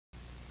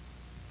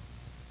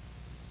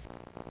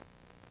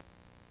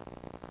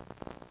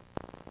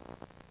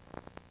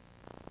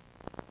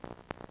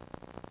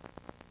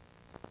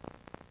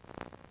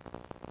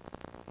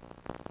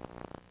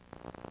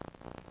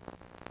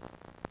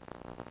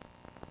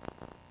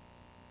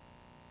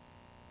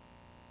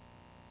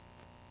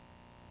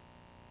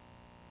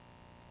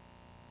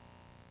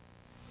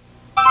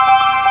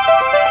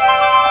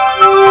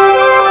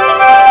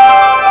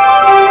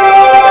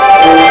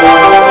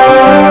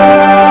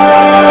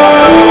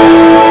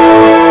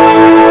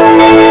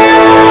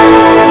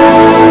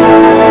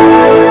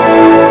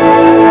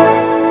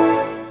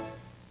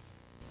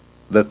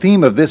The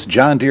theme of this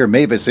John Deere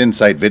Mavis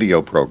Insight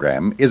video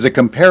program is a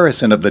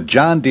comparison of the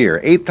John Deere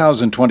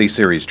 8020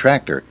 series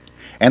tractor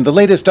and the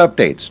latest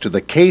updates to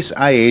the Case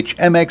IH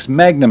MX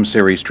Magnum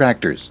series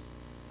tractors.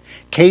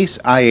 Case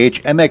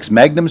IH MX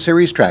Magnum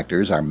series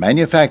tractors are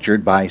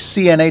manufactured by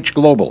CNH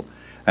Global,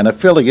 an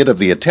affiliate of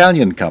the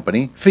Italian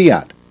company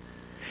Fiat.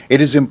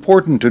 It is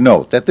important to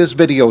note that this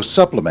video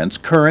supplements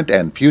current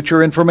and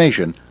future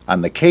information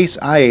on the Case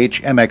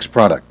IH MX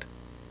product.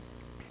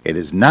 It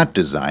is not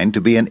designed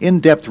to be an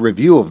in-depth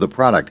review of the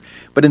product,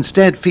 but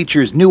instead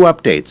features new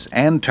updates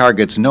and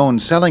targets known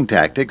selling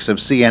tactics of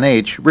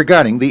CNH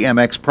regarding the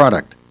MX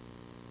product.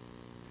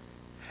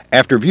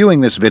 After viewing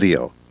this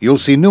video, you'll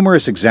see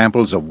numerous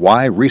examples of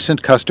why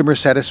recent customer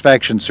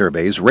satisfaction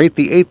surveys rate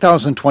the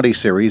 8020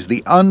 series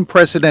the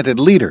unprecedented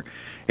leader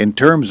in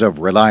terms of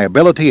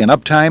reliability and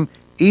uptime,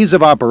 ease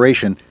of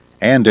operation,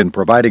 and in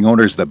providing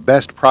owners the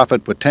best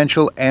profit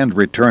potential and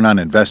return on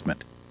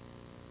investment.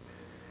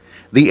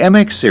 The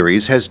MX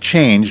series has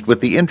changed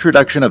with the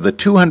introduction of the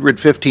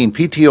 215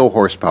 PTO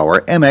horsepower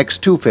MX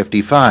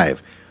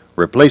 255,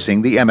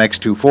 replacing the MX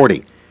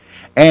 240,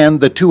 and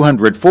the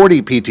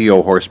 240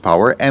 PTO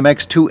horsepower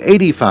MX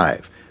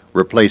 285,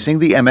 replacing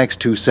the MX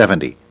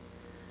 270.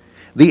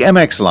 The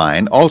MX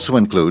line also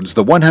includes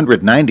the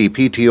 190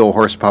 PTO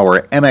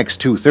horsepower MX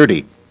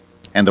 230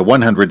 and the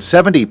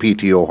 170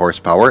 PTO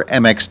horsepower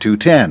MX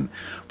 210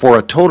 for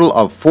a total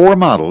of 4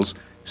 models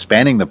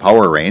spanning the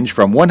power range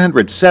from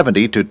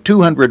 170 to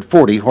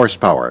 240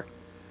 horsepower.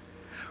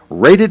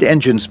 Rated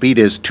engine speed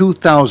is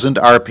 2,000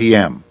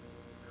 RPM.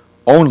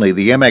 Only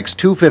the MX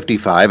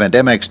 255 and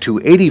MX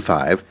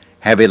 285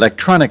 have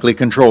electronically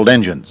controlled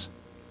engines.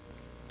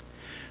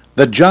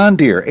 The John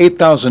Deere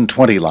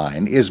 8020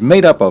 line is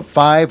made up of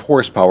 5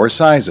 horsepower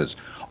sizes,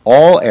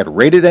 all at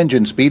rated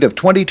engine speed of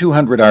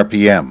 2,200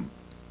 RPM.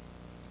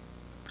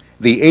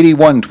 The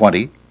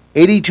 8120,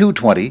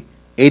 8220,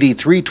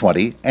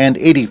 8320 and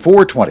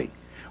 8420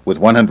 with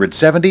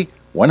 170,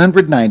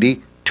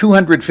 190,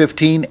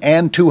 215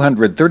 and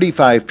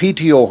 235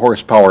 PTO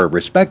horsepower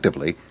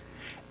respectively,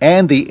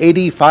 and the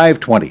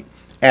 8520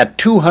 at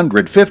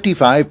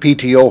 255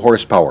 PTO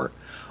horsepower,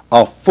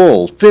 a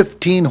full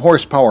 15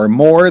 horsepower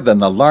more than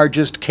the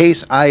largest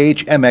Case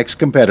IH MX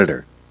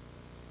competitor.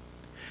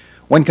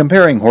 When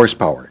comparing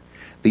horsepower,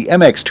 the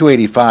MX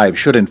 285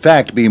 should in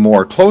fact be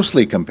more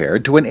closely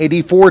compared to an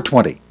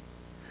 8420.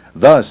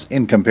 Thus,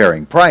 in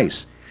comparing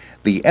price,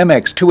 the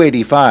MX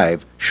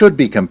 285 should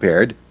be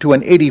compared to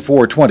an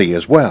 8420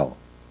 as well.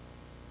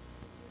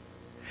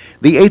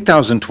 The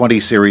 8020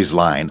 series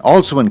line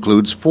also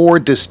includes 4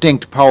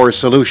 distinct power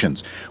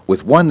solutions,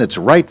 with one that's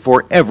right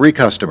for every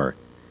customer.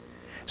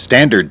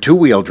 Standard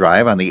 2-wheel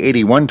drive on the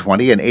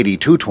 8120 and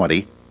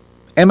 8220,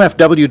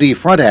 MFWD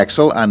front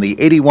axle on the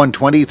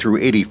 8120 through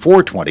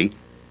 8420,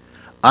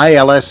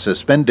 ILS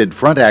suspended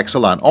front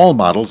axle on all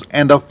models,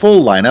 and a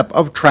full lineup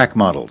of track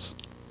models.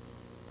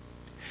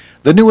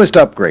 The newest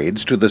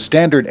upgrades to the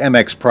standard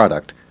MX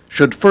product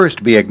should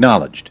first be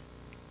acknowledged.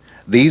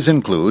 These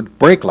include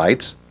brake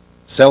lights,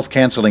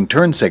 self-canceling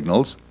turn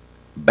signals,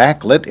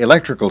 backlit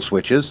electrical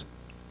switches,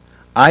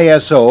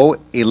 ISO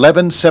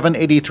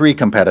 11783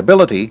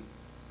 compatibility,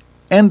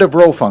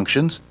 end-of-row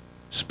functions,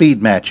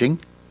 speed matching,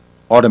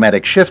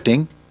 automatic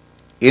shifting,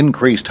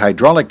 increased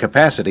hydraulic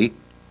capacity,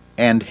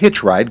 and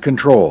hitch ride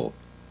control.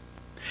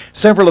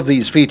 Several of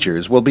these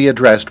features will be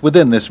addressed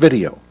within this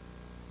video.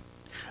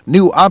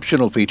 New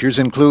optional features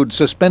include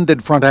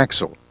suspended front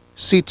axle,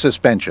 seat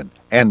suspension,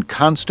 and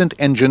constant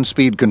engine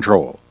speed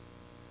control.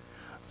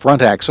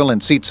 Front axle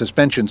and seat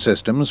suspension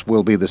systems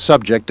will be the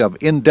subject of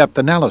in-depth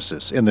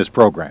analysis in this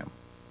program.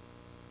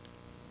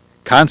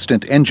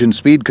 Constant engine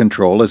speed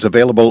control is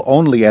available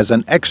only as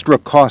an extra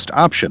cost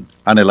option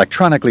on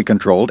electronically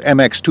controlled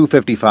MX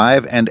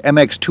 255 and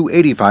MX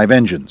 285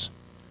 engines.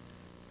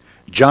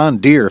 John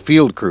Deere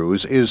Field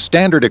Cruise is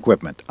standard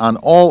equipment on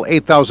all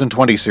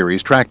 8020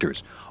 series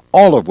tractors,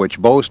 all of which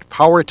boast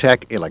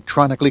PowerTech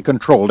electronically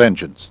controlled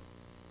engines.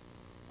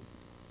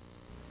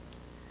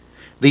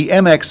 The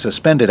MX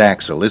suspended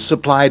axle is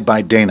supplied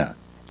by Dana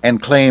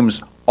and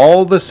claims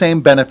all the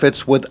same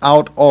benefits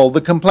without all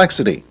the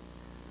complexity.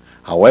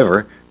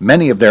 However,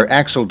 many of their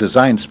axle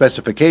design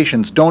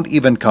specifications don't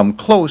even come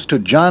close to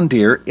John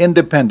Deere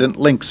independent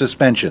link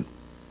suspension.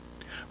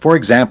 For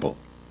example,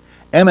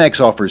 MX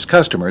offers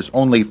customers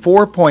only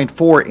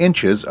 4.4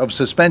 inches of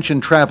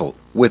suspension travel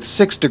with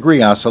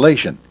 6-degree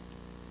oscillation,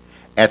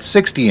 At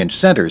 60-inch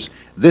centers,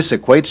 this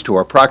equates to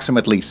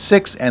approximately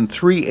 6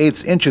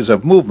 3/8 inches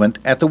of movement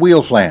at the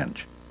wheel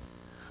flange.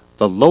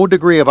 The low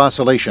degree of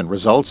oscillation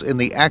results in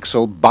the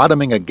axle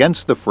bottoming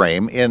against the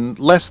frame in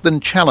less than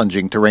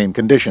challenging terrain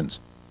conditions.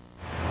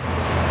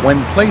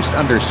 When placed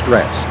under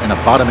stress in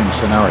a bottoming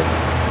scenario,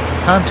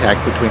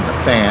 contact between the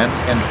fan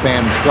and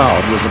fan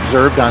shroud was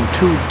observed on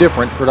 2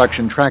 different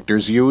production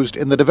tractors used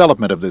in the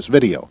development of this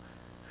video.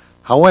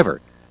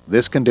 However,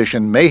 this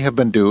condition may have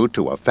been due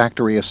to a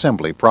factory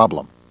assembly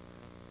problem.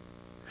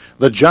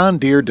 The John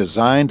Deere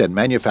designed and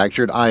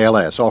manufactured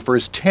ILS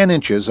offers 10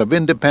 inches of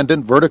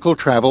independent vertical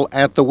travel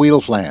at the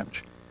wheel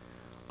flange.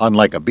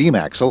 Unlike a beam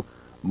axle,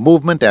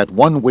 movement at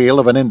one wheel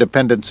of an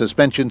independent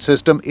suspension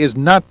system is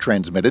not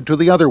transmitted to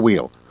the other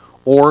wheel,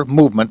 or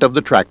movement of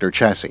the tractor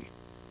chassis.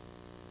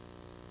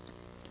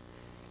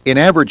 In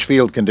average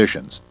field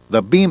conditions,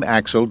 the beam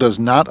axle does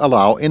not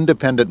allow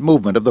independent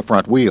movement of the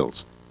front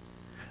wheels.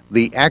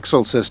 The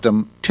axle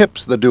system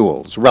tips the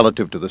duals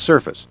relative to the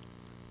surface.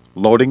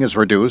 Loading is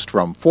reduced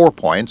from 4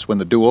 points when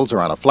the duals are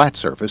on a flat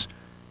surface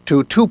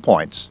to 2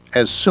 points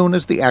as soon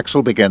as the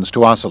axle begins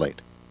to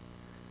oscillate.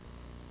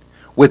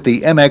 With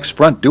the MX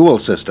front dual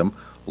system,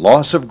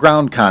 loss of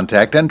ground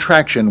contact and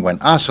traction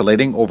when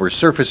oscillating over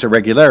surface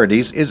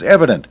irregularities is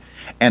evident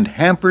and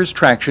hampers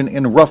traction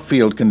in rough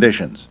field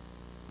conditions.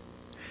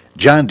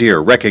 John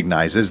Deere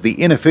recognizes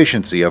the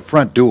inefficiency of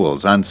front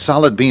duals on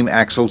solid beam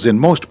axles in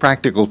most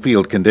practical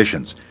field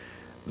conditions.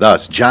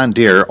 Thus, John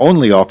Deere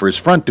only offers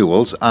front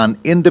duals on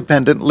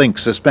independent link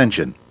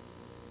suspension.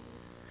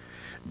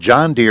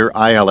 John Deere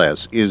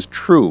ILS is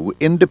true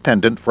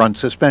independent front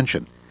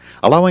suspension,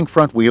 allowing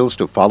front wheels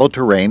to follow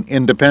terrain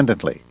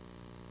independently.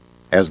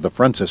 As the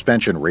front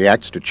suspension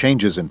reacts to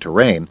changes in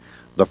terrain,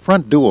 the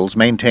front duals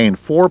maintain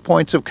 4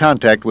 points of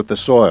contact with the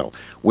soil,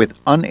 with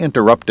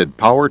uninterrupted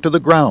power to the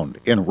ground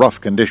in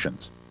rough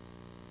conditions.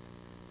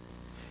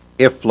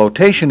 If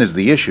flotation is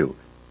the issue,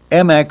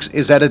 MX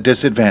is at a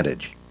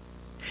disadvantage.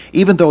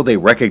 Even though they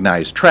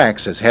recognize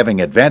tracks as having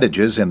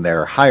advantages in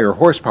their higher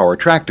horsepower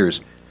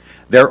tractors,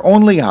 their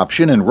only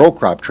option in row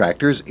crop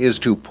tractors is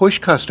to push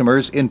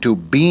customers into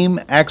beam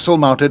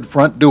axle-mounted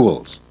front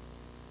duals.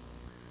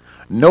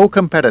 No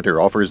competitor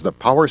offers the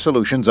power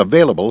solutions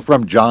available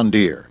from John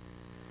Deere.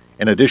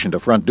 In addition to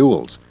front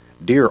duals,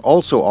 Deere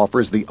also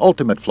offers the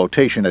ultimate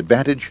flotation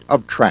advantage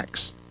of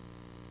tracks.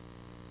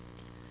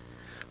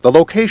 The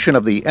location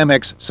of the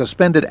MX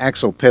suspended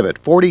axle pivot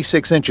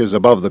 46 inches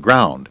above the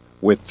ground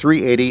with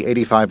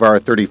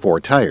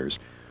 380/85R34 tires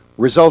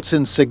results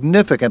in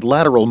significant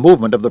lateral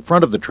movement of the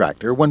front of the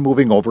tractor when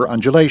moving over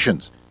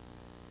undulations.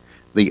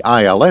 The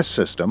ILS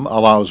system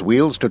allows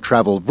wheels to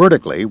travel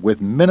vertically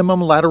with minimum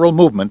lateral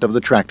movement of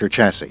the tractor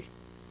chassis.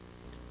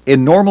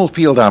 In normal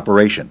field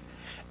operation,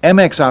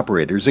 MX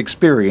operators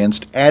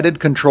experienced added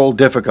control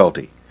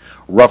difficulty,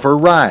 rougher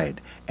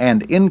ride,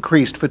 and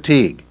increased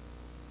fatigue.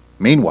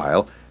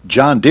 Meanwhile,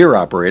 John Deere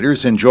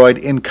operators enjoyed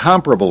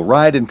incomparable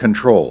ride and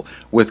control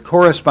with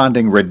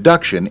corresponding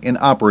reduction in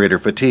operator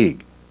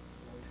fatigue.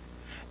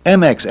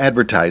 MX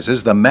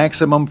advertises the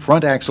maximum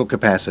front axle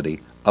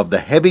capacity of the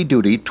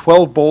heavy-duty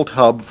 12-bolt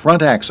hub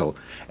front axle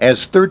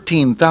as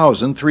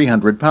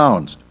 13,300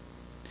 pounds.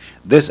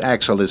 This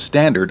axle is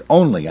standard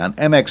only on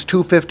MX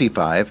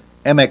 255,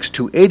 MX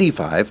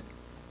 285,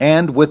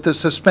 and with the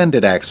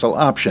suspended axle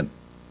option.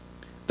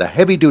 The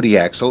heavy-duty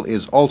axle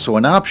is also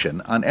an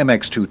option on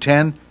MX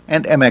 210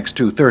 and MX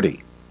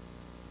 230.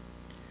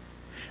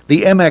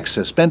 The MX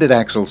suspended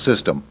axle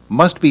system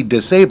must be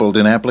disabled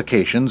in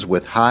applications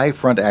with high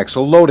front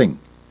axle loading.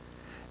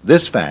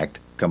 This fact,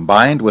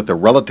 combined with the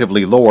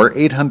relatively lower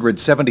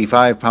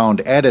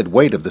 875-pound added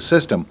weight of the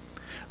system,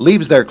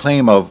 leaves their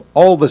claim of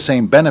all the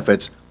same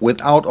benefits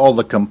without all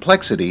the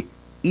complexity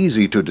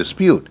easy to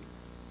dispute.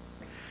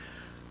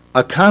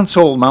 A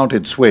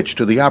console-mounted switch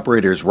to the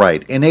operator's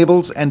right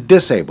enables and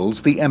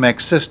disables the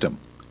MX system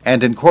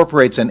and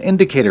incorporates an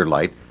indicator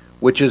light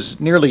which is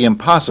nearly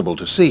impossible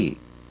to see.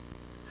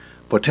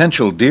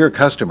 Potential Deere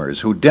customers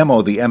who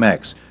demo the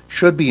MX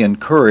should be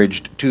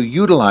encouraged to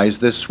utilize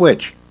this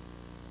switch.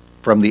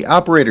 From the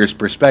operator's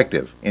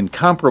perspective, in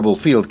comparable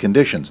field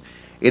conditions,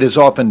 it is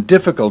often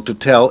difficult to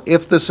tell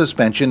if the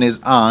suspension is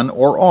on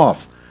or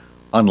off,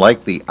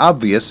 unlike the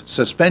obvious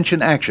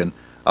suspension action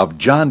of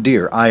John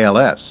Deere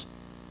ILS.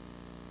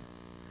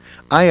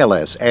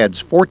 ILS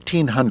adds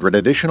 1,400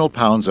 additional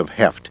pounds of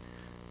heft,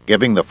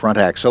 giving the front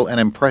axle an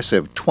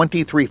impressive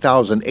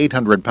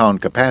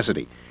 23,800-pound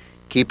capacity,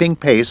 keeping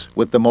pace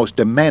with the most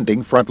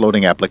demanding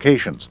front-loading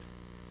applications.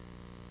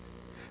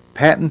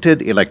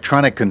 Patented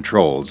electronic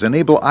controls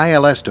enable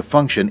ILS to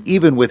function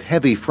even with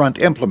heavy front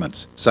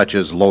implements, such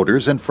as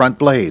loaders and front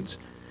blades.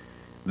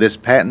 This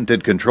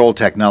patented control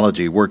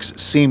technology works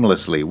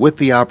seamlessly with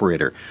the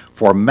operator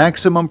for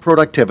maximum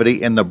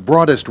productivity in the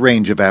broadest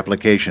range of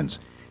applications,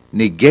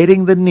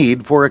 negating the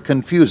need for a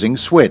confusing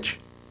switch.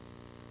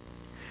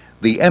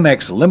 The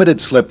MX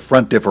limited slip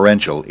front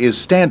differential is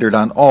standard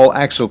on all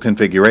axle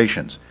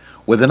configurations,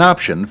 with an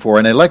option for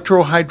an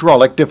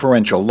electro-hydraulic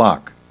differential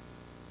lock.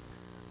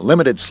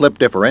 Limited slip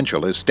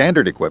differential is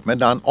standard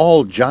equipment on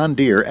all John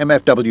Deere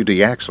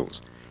MFWD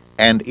axles,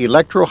 and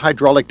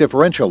electro-hydraulic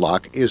differential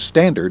lock is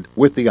standard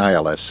with the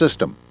ILS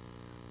system.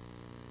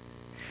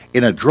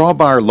 In a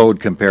drawbar load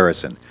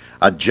comparison,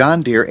 a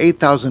John Deere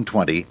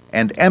 8020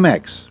 and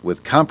MX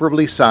with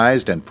comparably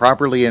sized and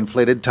properly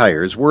inflated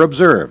tires were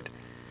observed.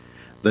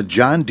 The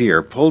John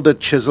Deere pulled a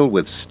chisel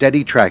with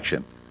steady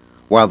traction,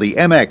 while the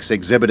MX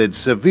exhibited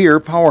severe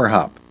power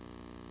hop.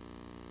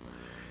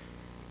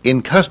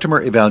 In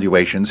customer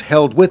evaluations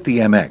held with the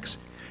MX,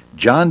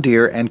 John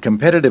Deere and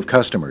competitive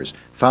customers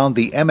found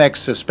the MX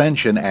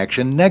suspension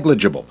action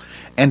negligible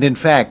and in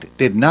fact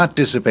did not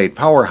dissipate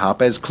power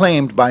hop as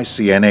claimed by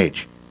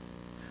CNH.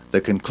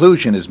 The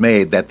conclusion is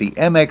made that the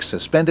MX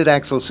suspended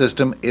axle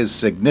system is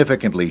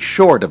significantly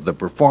short of the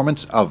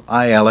performance of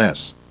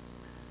ILS.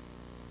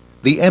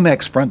 The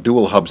MX front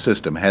dual hub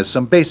system has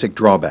some basic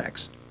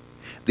drawbacks.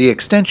 The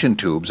extension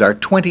tubes are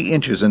 20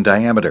 inches in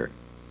diameter,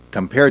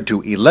 compared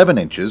to 11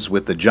 inches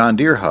with the John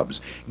Deere hubs,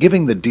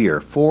 giving the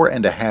Deere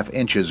 4.5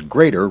 inches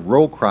greater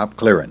row crop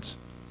clearance.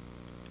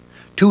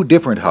 Two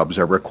different hubs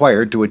are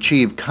required to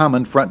achieve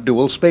common front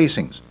dual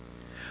spacings.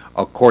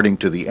 According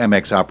to the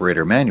MX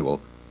operator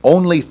manual,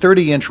 only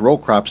 30-inch row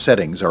crop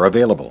settings are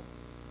available.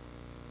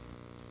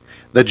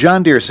 The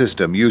John Deere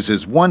system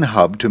uses one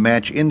hub to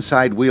match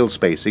inside wheel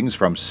spacings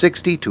from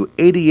 60 to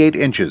 88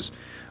 inches,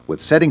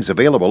 with settings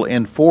available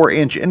in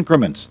 4-inch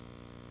increments.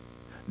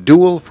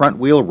 Dual front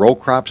wheel row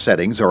crop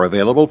settings are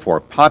available for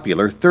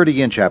popular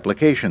 30-inch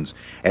applications,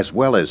 as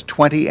well as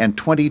 20 and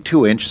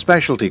 22-inch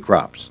specialty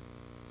crops.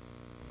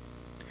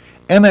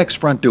 MX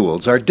front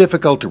duals are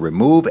difficult to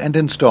remove and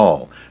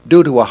install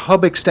due to a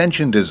hub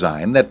extension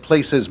design that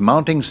places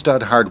mounting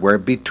stud hardware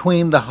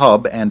between the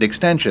hub and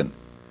extension.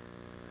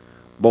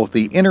 Both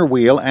the inner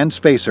wheel and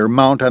spacer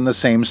mount on the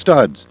same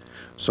studs,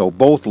 so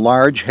both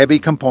large, heavy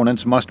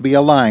components must be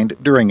aligned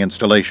during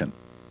installation.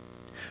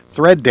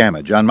 Thread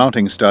damage on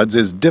mounting studs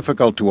is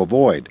difficult to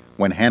avoid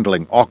when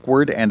handling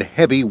awkward and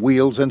heavy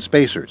wheels and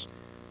spacers.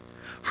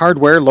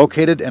 Hardware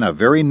located in a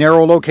very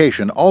narrow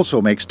location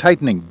also makes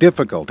tightening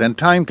difficult and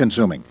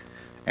time-consuming,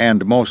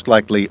 and most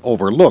likely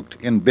overlooked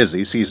in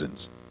busy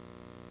seasons.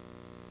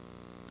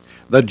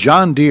 The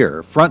John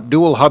Deere front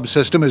dual hub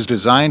system is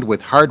designed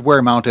with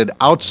hardware mounted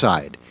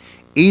outside,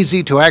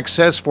 easy to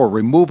access for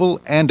removal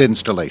and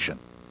installation.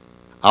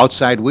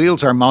 Outside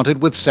wheels are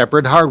mounted with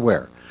separate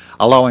hardware,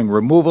 allowing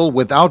removal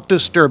without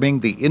disturbing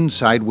the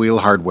inside wheel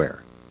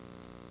hardware.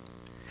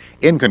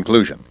 In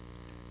conclusion,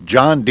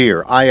 John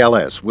Deere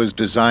ILS was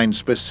designed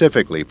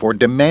specifically for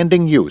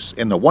demanding use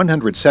in the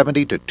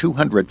 170 to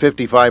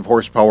 255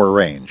 horsepower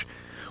range,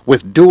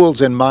 with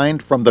duals in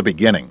mind from the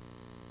beginning.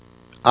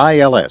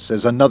 ILS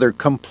is another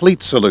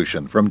complete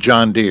solution from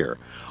John Deere,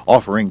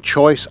 offering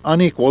choice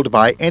unequaled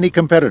by any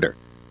competitor,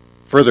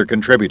 further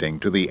contributing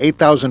to the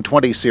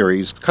 8020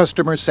 series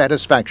customer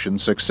satisfaction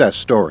success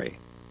story.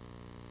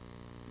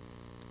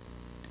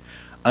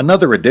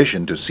 Another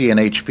addition to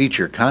CNH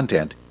feature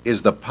content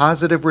is the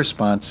positive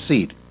response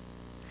seat.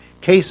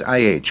 Case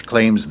IH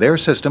claims their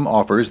system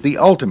offers the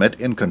ultimate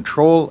in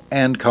control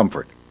and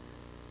comfort.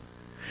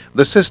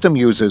 The system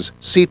uses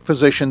seat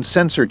position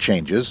sensor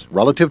changes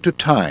relative to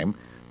time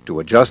to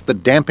adjust the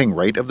damping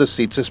rate of the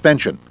seat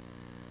suspension.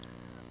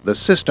 The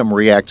system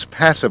reacts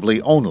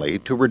passively only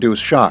to reduce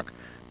shock,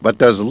 but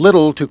does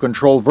little to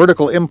control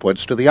vertical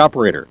inputs to the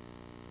operator.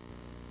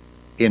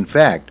 In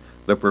fact,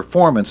 the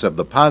performance of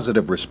the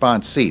positive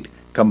response seat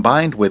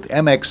combined with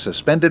MX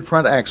suspended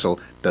front axle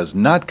does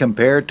not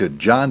compare to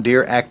John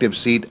Deere active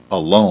seat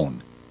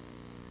alone.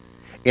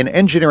 In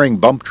engineering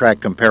bump track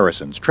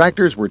comparisons,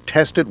 tractors were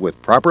tested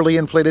with properly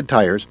inflated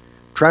tires,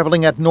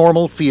 traveling at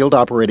normal field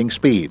operating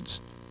speeds.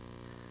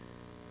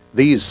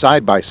 These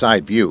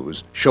side-by-side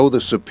views show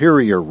the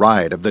superior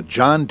ride of the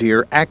John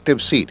Deere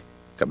active seat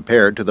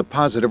compared to the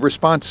positive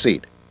response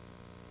seat.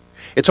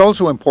 It's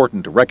also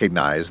important to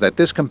recognize that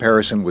this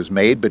comparison was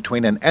made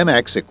between an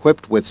MX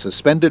equipped with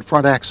suspended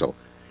front axle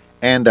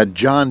and a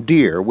John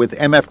Deere with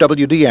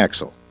MFWD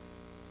axle.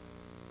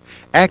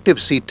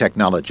 Active seat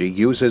technology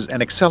uses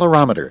an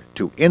accelerometer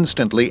to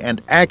instantly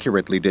and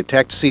accurately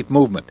detect seat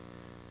movement.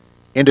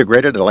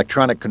 Integrated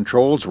electronic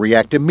controls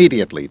react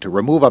immediately to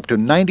remove up to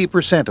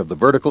 90% of the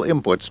vertical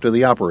inputs to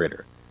the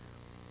operator.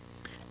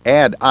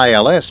 Add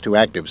ILS to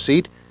active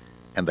seat,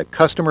 and the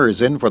customer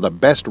is in for the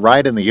best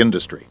ride in the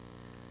industry.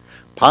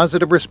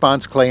 Positive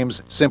response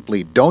claims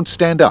simply don't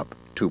stand up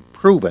to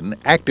proven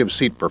active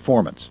seat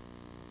performance.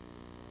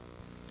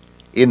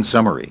 In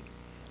summary,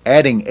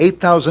 adding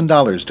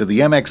 $8,000 to the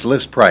MX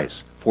list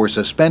price for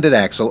suspended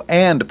axle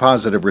and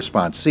positive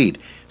response seat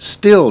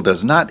still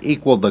does not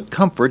equal the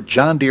comfort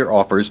John Deere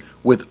offers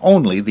with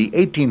only the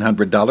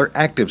 $1,800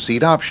 active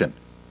seat option.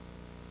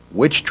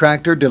 Which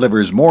tractor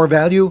delivers more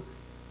value?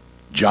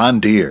 John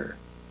Deere.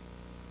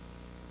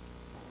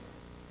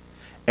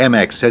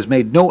 MX has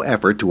made no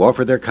effort to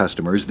offer their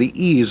customers the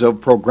ease of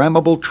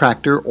programmable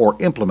tractor or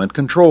implement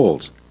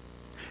controls.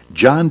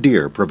 John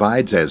Deere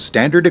provides as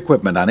standard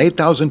equipment on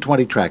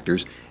 8020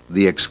 tractors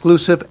the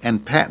exclusive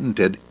and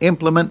patented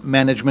Implement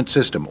Management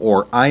System,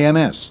 or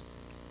IMS.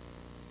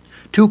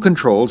 Two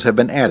controls have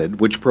been added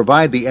which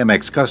provide the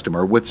MX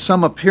customer with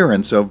some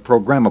appearance of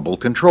programmable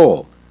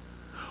control.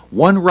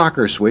 One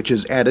rocker switch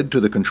is added to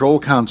the control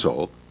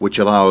console, which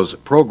allows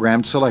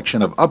programmed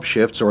selection of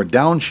upshifts or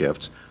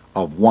downshifts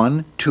of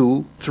 1,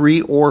 2,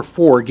 3, or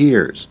 4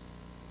 gears.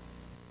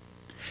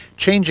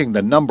 Changing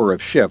the number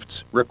of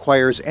shifts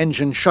requires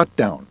engine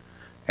shutdown,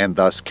 and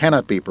thus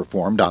cannot be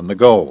performed on the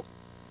go.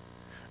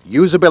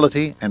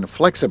 Usability and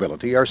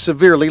flexibility are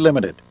severely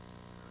limited.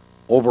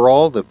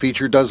 Overall, the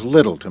feature does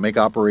little to make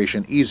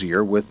operation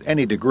easier with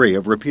any degree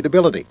of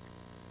repeatability.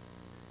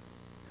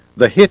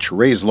 The hitch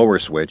raise-lower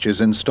switch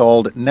is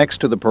installed next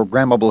to the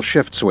programmable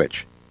shift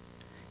switch.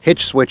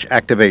 Hitch switch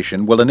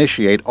activation will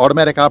initiate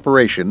automatic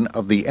operation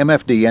of the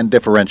MFD and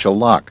differential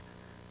lock.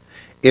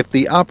 If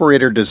the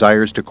operator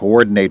desires to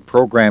coordinate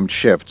programmed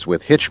shifts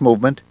with hitch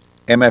movement,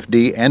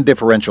 MFD, and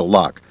differential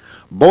lock,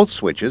 both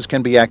switches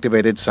can be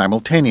activated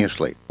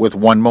simultaneously with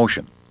one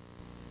motion.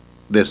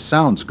 This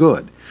sounds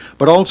good,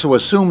 but also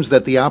assumes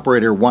that the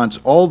operator wants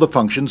all the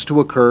functions to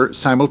occur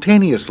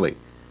simultaneously.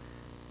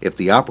 If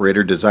the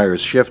operator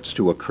desires shifts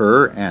to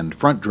occur and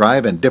front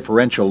drive and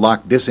differential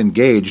lock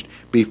disengaged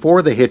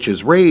before the hitch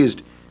is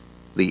raised,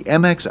 the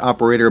MX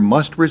operator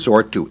must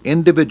resort to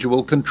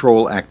individual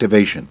control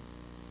activation.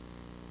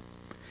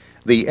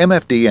 The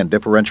MFD and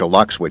differential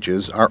lock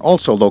switches are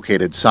also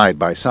located side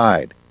by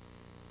side.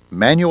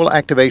 Manual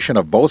activation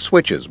of both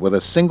switches with a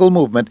single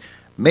movement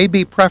may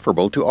be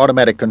preferable to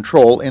automatic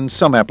control in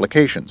some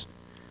applications.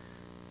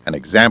 An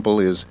example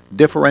is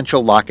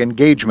differential lock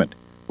engagement,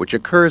 which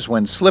occurs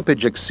when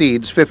slippage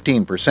exceeds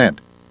 15%.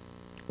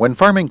 When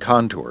farming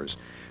contours,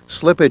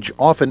 slippage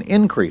often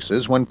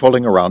increases when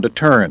pulling around a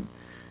turn.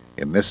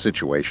 In this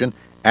situation,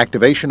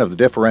 activation of the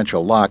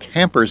differential lock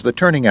hampers the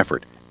turning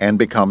effort and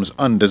becomes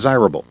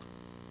undesirable.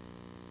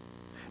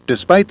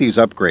 Despite these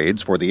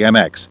upgrades for the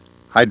MX,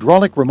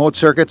 hydraulic remote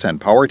circuits and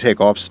power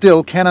takeoff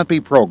still cannot be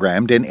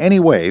programmed in any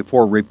way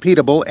for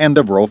repeatable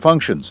end-of-row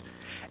functions,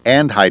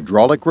 and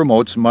hydraulic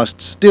remotes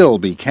must still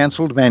be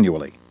canceled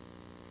manually.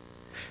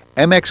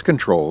 MX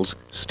controls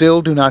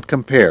still do not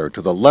compare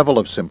to the level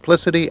of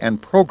simplicity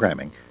and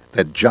programming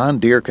that John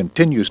Deere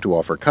continues to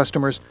offer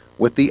customers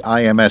with the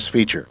IMS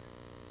feature.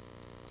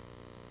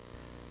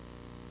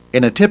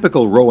 In a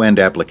typical row-end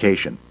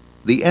application,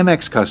 the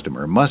MX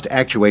customer must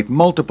actuate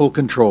multiple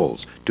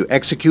controls to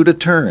execute a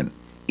turn,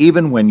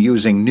 even when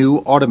using new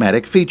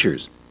automatic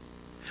features.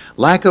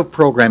 Lack of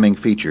programming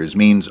features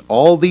means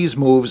all these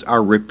moves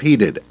are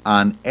repeated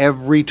on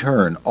every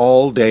turn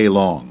all day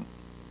long.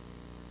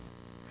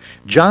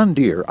 John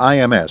Deere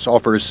IMS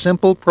offers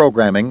simple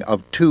programming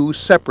of two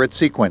separate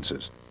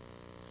sequences.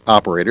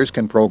 Operators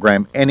can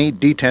program any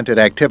detented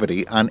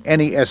activity on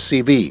any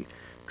SCV,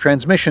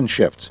 transmission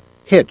shifts,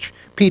 hitch,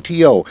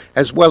 PTO,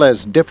 as well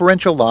as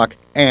differential lock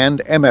and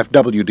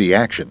MFWD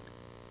action.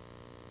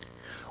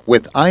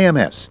 With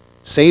IMS,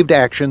 saved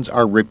actions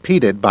are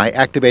repeated by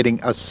activating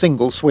a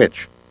single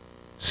switch.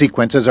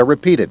 Sequences are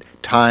repeated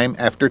time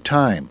after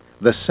time,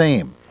 the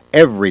same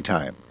every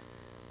time.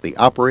 The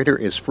operator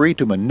is free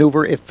to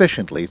maneuver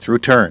efficiently through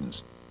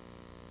turns.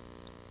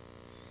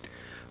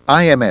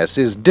 IMS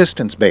is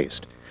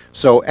distance-based,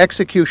 so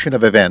execution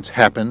of events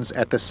happens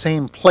at the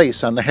same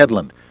place on the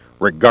headland,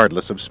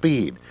 regardless of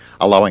speed,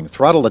 allowing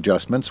throttle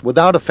adjustments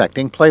without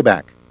affecting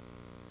playback.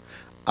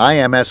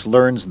 IMS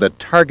learns the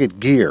target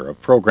gear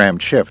of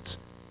programmed shifts,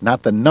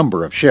 not the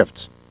number of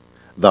shifts.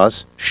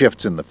 Thus,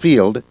 shifts in the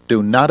field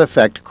do not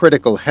affect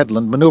critical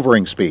headland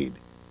maneuvering speed.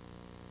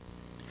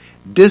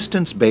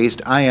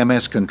 Distance-based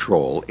IMS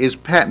control is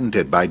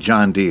patented by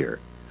John Deere,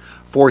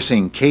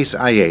 forcing Case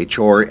IH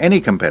or any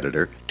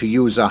competitor to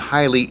use a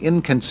highly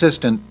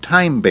inconsistent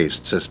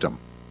time-based system.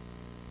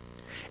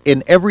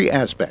 In every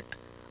aspect,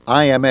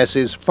 IMS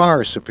is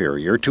far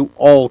superior to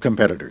all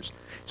competitors,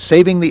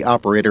 saving the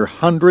operator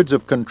hundreds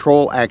of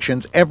control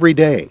actions every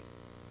day.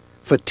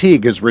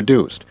 Fatigue is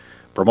reduced,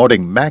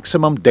 promoting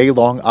maximum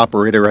day-long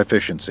operator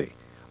efficiency.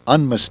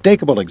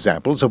 Unmistakable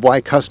examples of why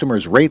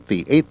customers rate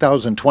the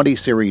 8020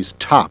 series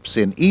tops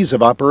in ease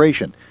of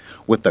operation,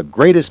 with the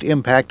greatest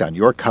impact on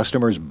your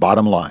customer's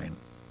bottom line.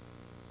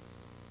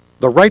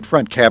 The right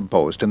front cab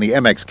post in the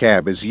MX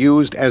cab is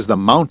used as the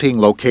mounting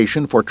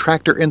location for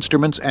tractor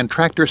instruments and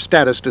tractor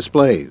status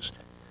displays.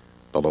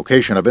 The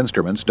location of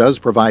instruments does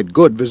provide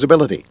good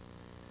visibility.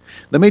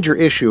 The major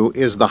issue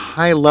is the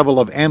high level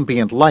of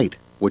ambient light,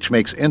 which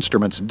makes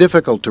instruments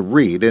difficult to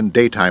read in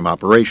daytime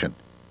operation.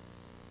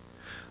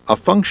 A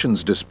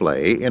functions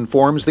display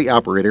informs the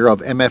operator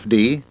of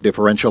MFD,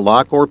 differential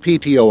lock, or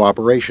PTO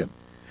operation,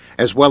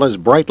 as well as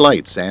bright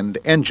lights and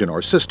engine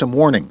or system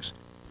warnings.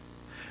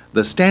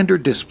 The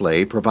standard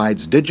display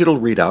provides digital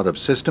readout of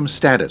system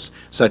status,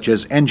 such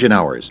as engine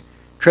hours,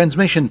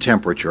 transmission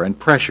temperature and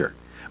pressure,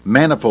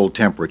 manifold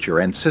temperature,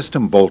 and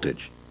system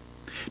voltage.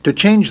 To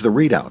change the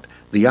readout,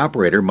 the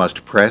operator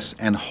must press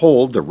and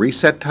hold the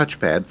reset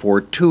touchpad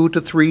for 2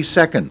 to 3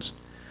 seconds.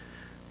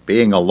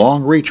 Being a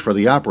long reach for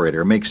the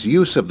operator makes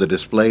use of the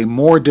display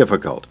more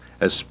difficult,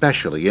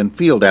 especially in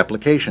field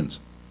applications.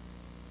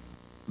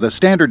 The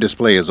standard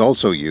display is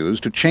also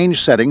used to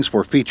change settings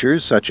for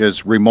features such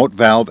as remote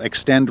valve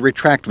extend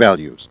retract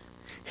values,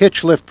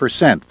 hitch lift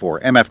percent for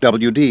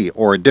MFWD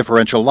or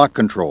differential lock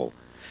control,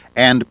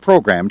 and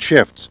programmed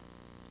shifts.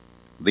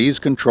 These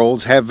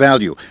controls have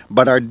value,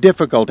 but are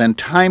difficult and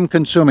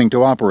time-consuming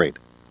to operate,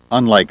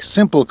 unlike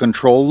simple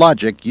control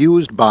logic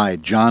used by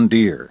John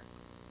Deere.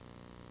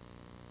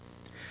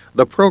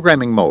 The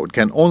programming mode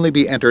can only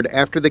be entered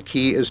after the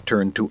key is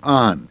turned to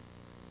on.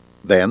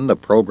 Then the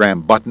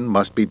program button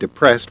must be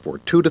depressed for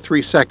 2 to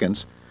 3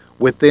 seconds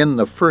within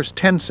the first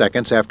 10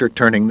 seconds after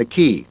turning the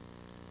key.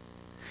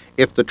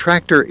 If the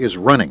tractor is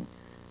running,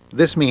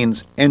 this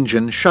means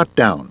engine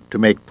shutdown to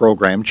make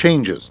program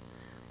changes.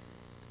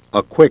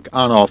 A quick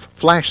on-off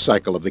flash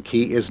cycle of the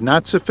key is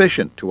not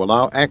sufficient to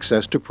allow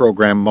access to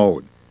program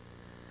mode.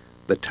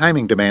 The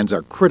timing demands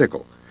are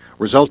critical,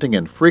 resulting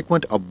in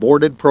frequent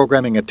aborted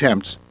programming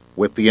attempts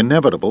with the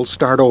inevitable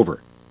start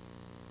over.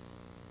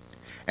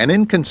 An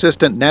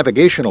inconsistent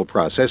navigational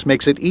process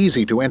makes it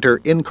easy to enter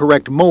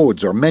incorrect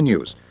modes or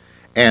menus,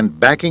 and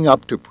backing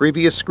up to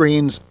previous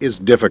screens is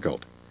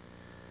difficult.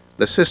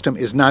 The system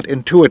is not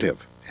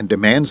intuitive and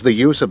demands the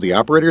use of the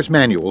operator's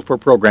manual for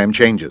program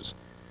changes.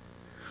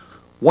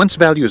 Once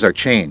values are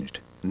changed,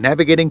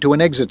 navigating to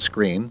an exit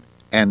screen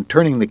and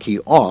turning the key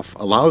off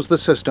allows the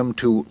system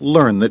to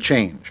learn the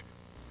change.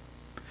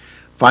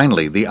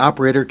 Finally, the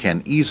operator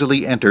can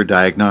easily enter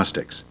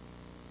diagnostics.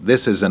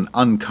 This is an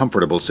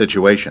uncomfortable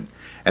situation,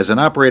 as an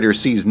operator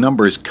sees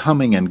numbers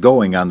coming and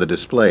going on the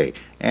display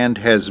and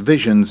has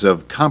visions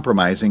of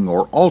compromising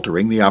or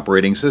altering the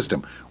operating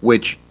system,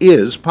 which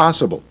is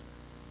possible.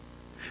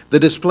 The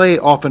display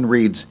often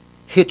reads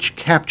hitch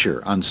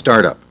capture on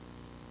startup.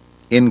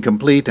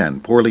 Incomplete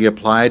and poorly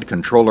applied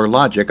controller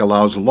logic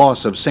allows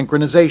loss of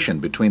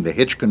synchronization between the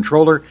hitch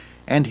controller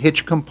and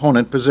hitch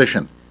component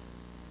position.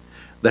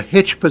 The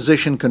hitch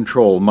position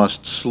control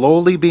must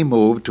slowly be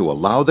moved to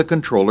allow the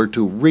controller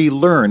to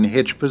relearn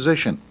hitch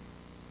position.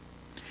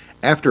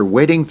 After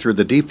waiting through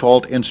the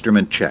default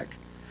instrument check,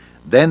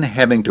 then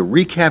having to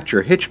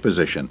recapture hitch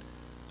position,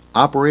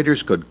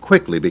 operators could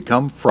quickly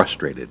become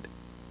frustrated.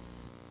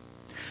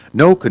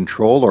 No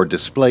control or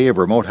display of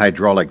remote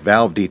hydraulic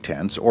valve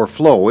detents or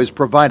flow is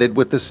provided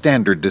with the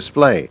standard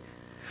display.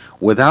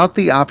 Without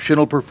the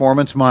optional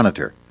performance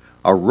monitor,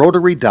 a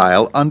rotary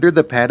dial under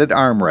the padded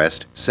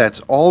armrest sets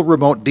all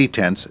remote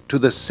detents to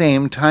the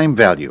same time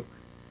value.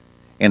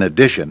 In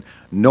addition,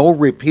 no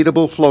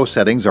repeatable flow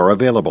settings are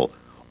available,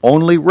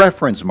 only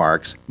reference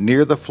marks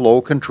near the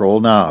flow control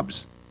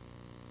knobs.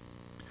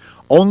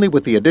 Only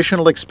with the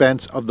additional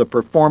expense of the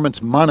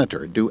performance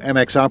monitor do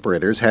MX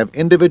operators have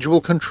individual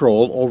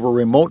control over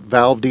remote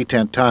valve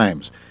detent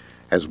times,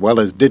 as well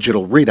as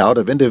digital readout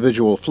of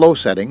individual flow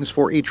settings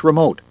for each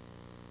remote.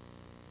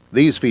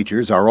 These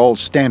features are all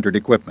standard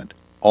equipment,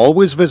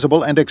 always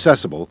visible and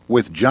accessible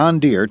with John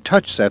Deere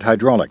touch-set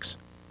hydraulics.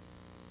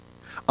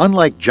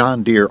 Unlike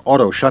John Deere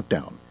Auto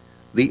Shutdown,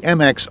 the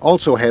MX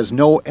also has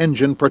no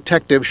engine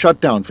protective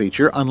shutdown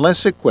feature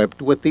unless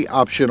equipped with the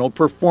optional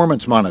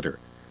Performance Monitor.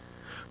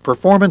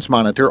 Performance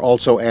Monitor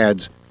also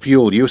adds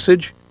fuel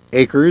usage,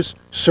 acres,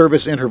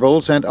 service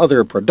intervals, and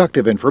other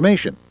productive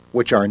information,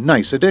 which are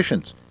nice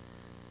additions.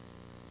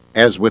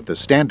 As with the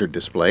standard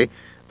display,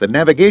 the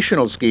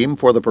navigational scheme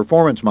for the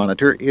Performance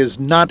Monitor is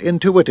not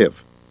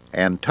intuitive,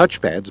 and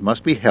touchpads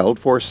must be held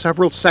for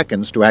several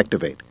seconds to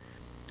activate.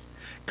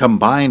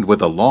 Combined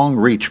with a long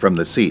reach from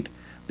the seat,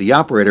 the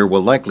operator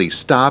will likely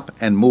stop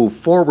and move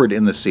forward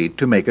in the seat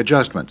to make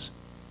adjustments.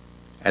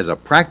 As a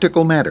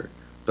practical matter,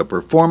 the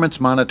Performance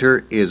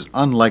Monitor is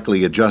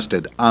unlikely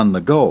adjusted on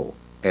the go,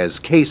 as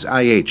Case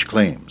IH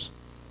claims.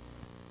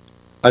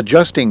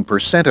 Adjusting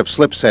percent of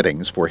slip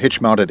settings for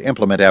hitch-mounted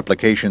implement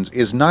applications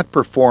is not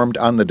performed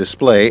on the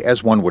display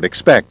as one would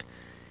expect.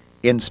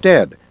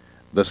 Instead,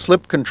 the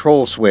slip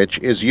control switch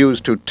is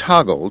used to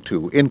toggle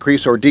to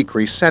increase or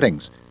decrease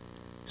settings.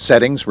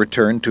 Settings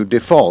return to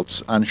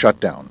defaults on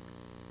shutdown.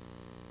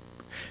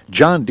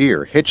 John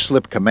Deere Hitch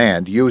Slip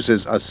Command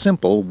uses a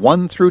simple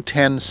 1 through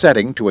 10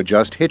 setting to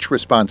adjust hitch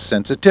response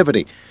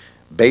sensitivity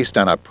based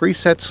on a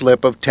preset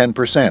slip of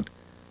 10%.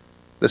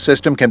 The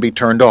system can be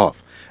turned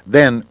off,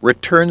 then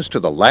returns to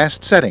the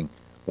last setting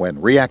when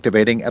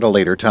reactivating at a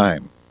later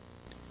time.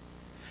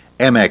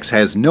 MX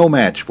has no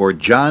match for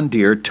John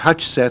Deere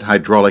touch-set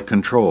hydraulic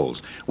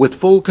controls with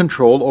full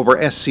control over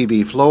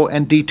SCV flow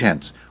and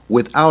detents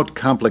without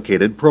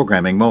complicated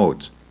programming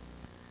modes.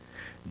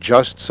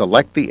 Just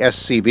select the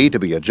SCV to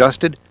be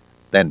adjusted,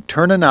 then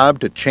turn a knob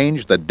to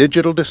change the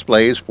digital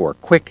displays for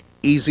quick,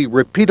 easy,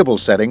 repeatable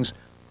settings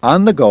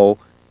on the go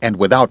and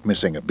without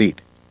missing a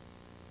beat.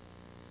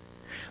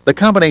 The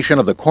combination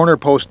of the corner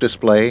post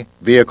display,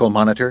 vehicle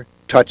monitor,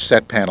 touch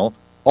set panel,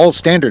 all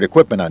standard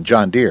equipment on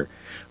John Deere,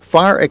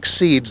 far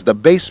exceeds the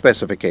base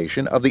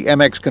specification of the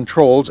MX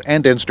controls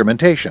and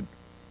instrumentation.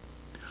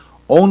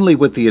 Only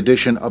with the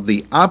addition of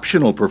the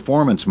optional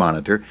Performance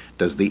Monitor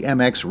does the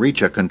MX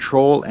reach a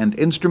control and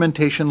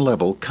instrumentation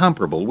level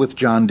comparable with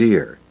John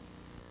Deere.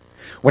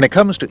 When it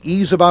comes to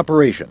ease of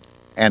operation,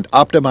 and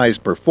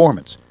optimized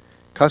performance,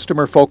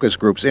 customer focus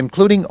groups,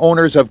 including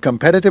owners of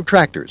competitive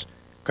tractors,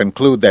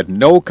 conclude that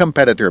no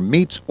competitor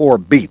meets or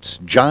beats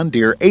John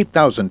Deere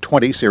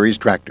 8020 series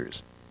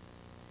tractors.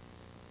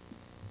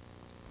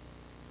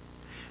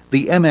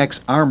 The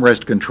MX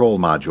armrest control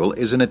module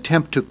is an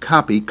attempt to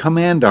copy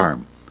Command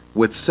Arm,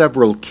 with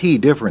several key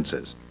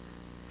differences.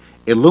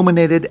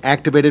 Illuminated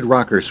activated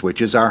rocker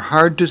switches are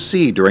hard to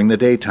see during the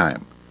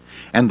daytime,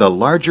 and the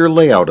larger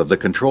layout of the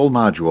control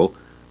module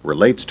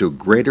relates to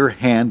greater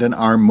hand and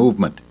arm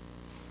movement.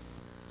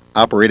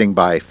 Operating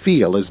by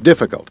feel is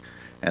difficult,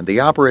 and the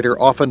operator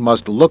often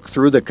must look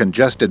through the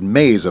congested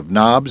maze of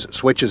knobs,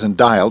 switches, and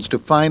dials to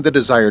find the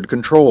desired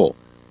control.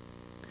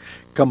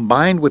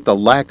 Combined with the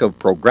lack of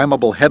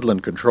programmable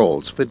headland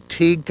controls,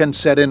 fatigue can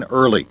set in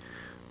early,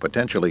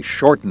 potentially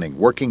shortening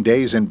working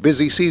days in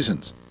busy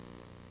seasons.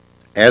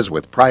 As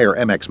with prior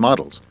MX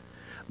models,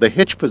 the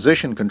hitch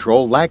position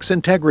control lacks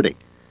integrity,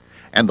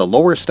 and the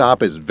lower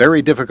stop is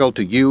very difficult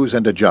to use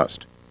and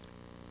adjust.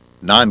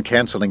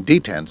 Non-canceling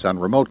detents on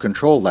remote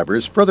control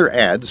levers further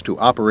adds to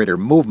operator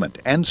movement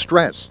and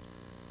stress.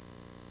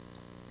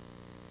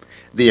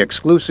 The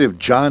exclusive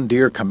John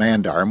Deere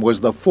Command Arm was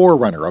the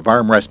forerunner of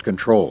armrest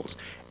controls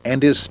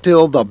and is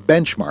still the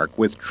benchmark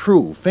with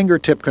true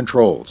fingertip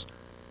controls.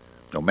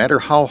 No matter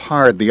how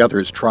hard the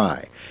others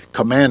try,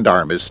 Command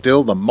Arm is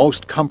still the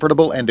most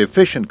comfortable and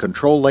efficient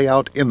control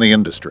layout in the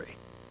industry.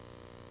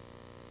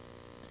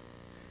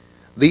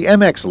 The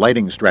MX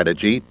lighting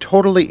strategy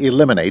totally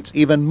eliminates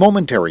even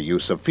momentary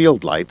use of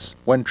field lights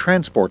when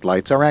transport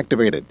lights are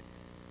activated.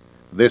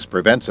 This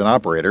prevents an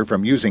operator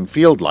from using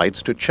field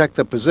lights to check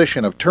the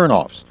position of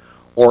turnoffs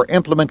or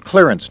implement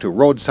clearance to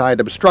roadside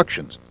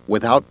obstructions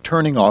without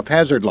turning off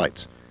hazard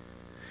lights.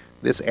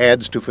 This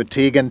adds to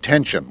fatigue and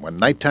tension when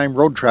nighttime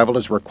road travel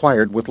is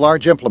required with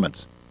large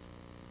implements.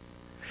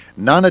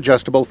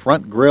 Non-adjustable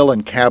front grille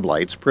and cab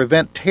lights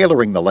prevent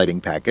tailoring the lighting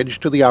package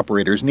to the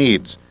operator's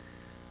needs.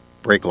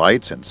 Brake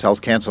lights and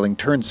self-canceling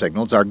turn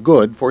signals are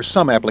good for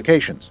some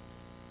applications.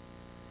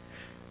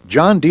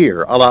 John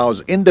Deere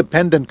allows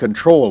independent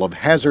control of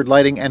hazard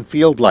lighting and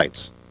field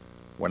lights.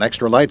 When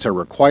extra lights are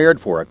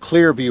required for a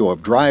clear view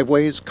of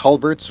driveways,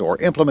 culverts,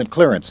 or implement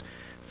clearance,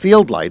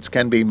 field lights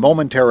can be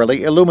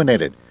momentarily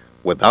illuminated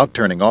without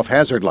turning off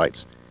hazard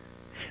lights.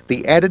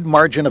 The added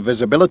margin of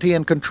visibility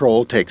and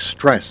control takes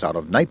stress out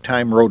of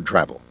nighttime road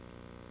travel.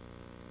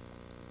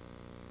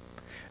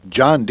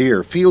 John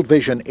Deere Field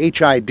Vision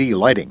HID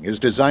lighting is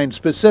designed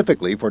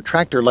specifically for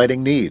tractor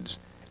lighting needs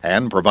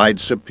and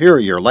provides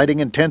superior lighting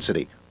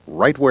intensity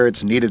right where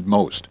it's needed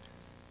most.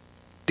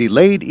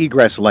 Delayed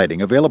egress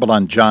lighting available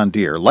on John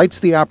Deere lights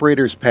the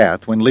operator's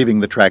path when leaving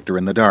the tractor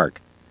in the dark,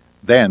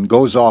 then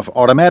goes off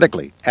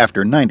automatically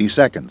after 90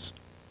 seconds.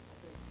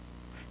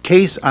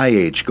 Case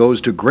IH goes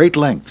to great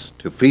lengths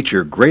to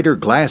feature greater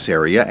glass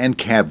area and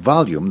cab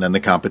volume than the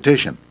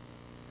competition.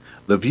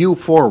 The view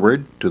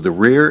forward, to the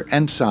rear,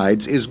 and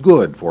sides is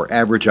good for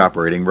average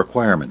operating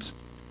requirements.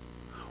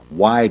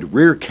 Wide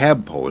rear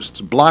cab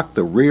posts block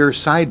the rear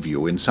side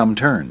view in some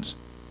turns.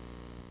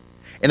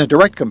 In a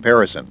direct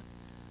comparison,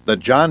 the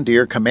John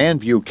Deere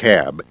Command View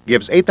cab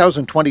gives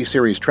 8020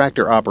 series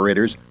tractor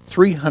operators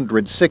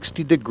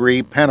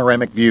 360-degree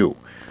panoramic view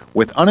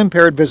with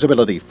unimpaired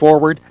visibility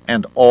forward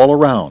and all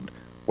around,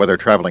 whether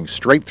traveling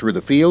straight through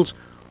the fields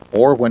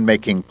or when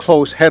making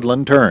close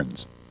headland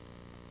turns.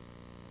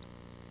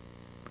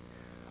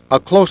 A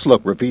close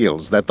look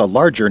reveals that the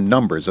larger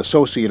numbers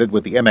associated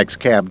with the MX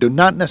cab do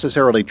not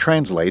necessarily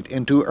translate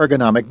into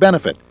ergonomic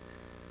benefit.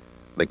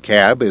 The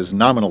cab is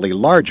nominally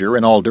larger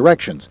in all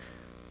directions.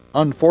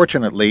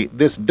 Unfortunately,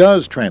 this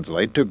does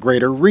translate to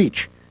greater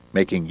reach,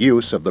 making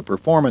use of the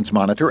performance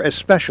monitor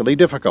especially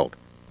difficult.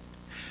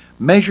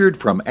 Measured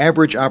from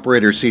average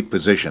operator seat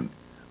position,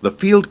 the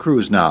field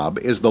cruise knob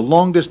is the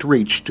longest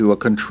reach to a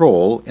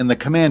control in the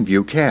Command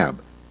View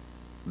cab.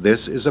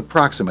 This is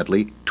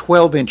approximately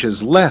 12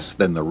 inches less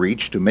than the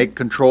reach to make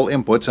control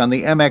inputs on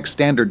the MX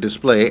standard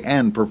display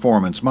and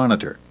performance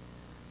monitor.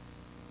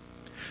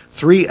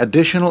 3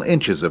 additional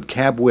inches of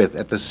cab width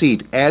at the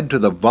seat add to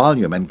the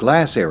volume and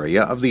glass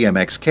area of the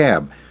MX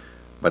cab,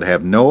 but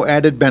have no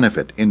added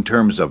benefit in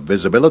terms of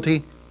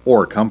visibility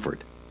or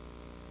comfort.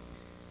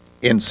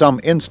 In some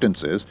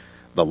instances,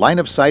 the line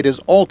of sight is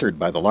altered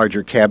by the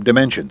larger cab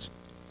dimensions,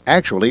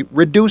 actually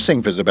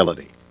reducing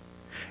visibility.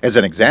 As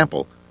an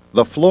example,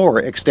 the floor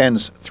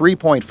extends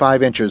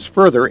 3.5 inches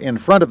further in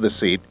front of the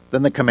seat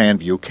than the Command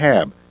View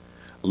cab,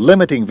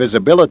 limiting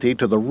visibility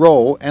to the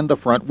row and the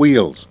front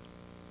wheels.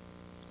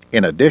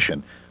 In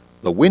addition,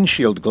 the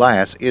windshield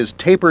glass is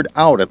tapered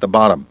out at the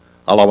bottom,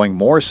 allowing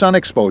more sun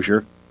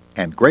exposure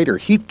and greater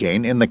heat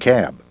gain in the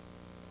cab.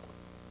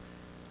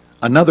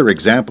 Another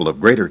example of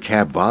greater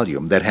cab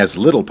volume that has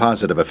little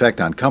positive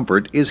effect on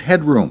comfort is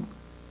headroom.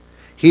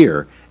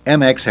 Here,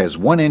 MX has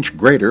 1 inch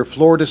greater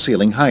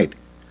floor-to-ceiling height.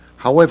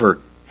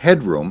 However,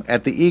 headroom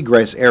at the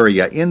egress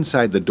area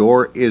inside the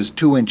door is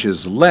 2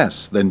 inches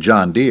less than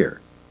John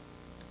Deere.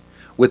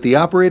 With the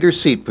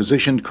operator's seat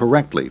positioned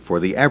correctly for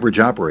the average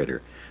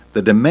operator,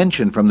 The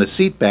dimension from the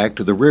seat back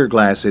to the rear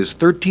glass is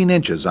 13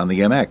 inches on the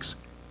MX,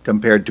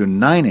 compared to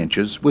 9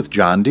 inches with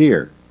John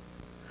Deere.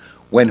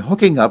 When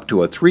hooking up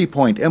to a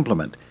 3-point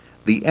implement,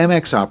 the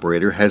MX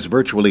operator has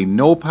virtually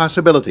no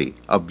possibility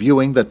of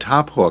viewing the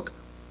top hook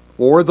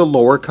or the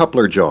lower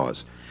coupler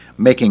jaws,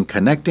 making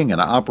connecting an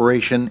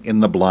operation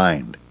in the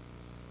blind.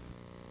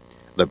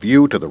 The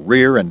view to the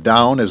rear and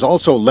down is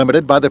also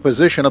limited by the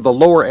position of the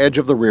lower edge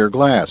of the rear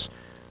glass,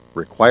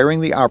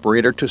 requiring the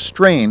operator to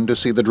strain to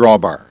see the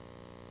drawbar.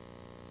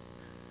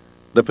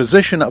 The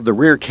position of the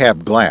rear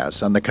cab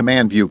glass on the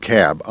command view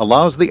cab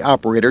allows the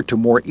operator to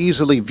more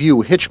easily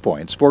view hitch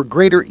points for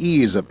greater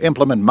ease of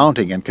implement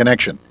mounting and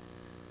connection.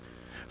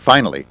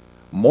 Finally,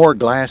 more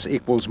glass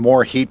equals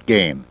more heat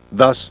gain,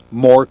 thus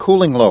more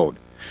cooling load.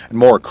 And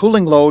more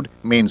cooling load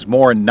means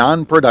more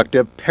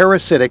non-productive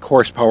parasitic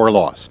horsepower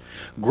loss.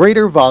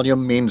 Greater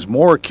volume means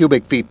more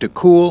cubic feet to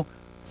cool,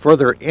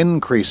 further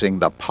increasing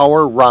the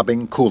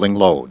power-robbing cooling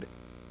load.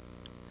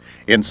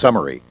 In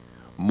summary,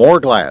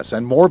 more glass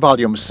and more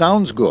volume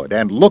sounds good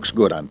and looks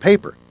good on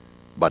paper,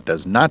 but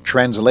does not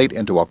translate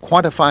into a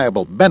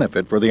quantifiable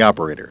benefit for the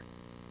operator.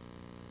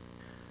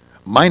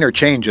 Minor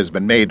change has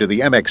been made to the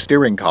MX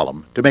steering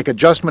column to make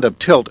adjustment of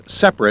tilt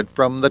separate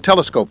from the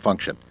telescope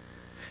function.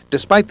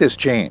 Despite this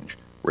change,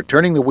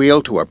 returning the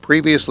wheel to a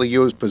previously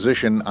used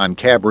position on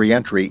cab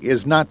re-entry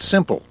is not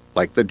simple,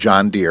 like the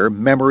John Deere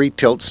memory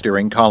tilt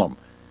steering column.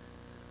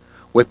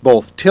 With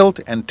both tilt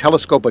and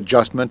telescope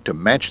adjustment to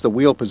match the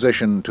wheel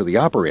position to the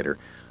operator,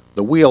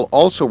 the wheel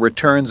also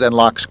returns and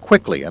locks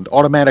quickly and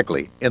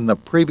automatically in the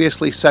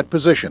previously set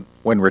position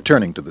when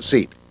returning to the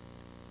seat.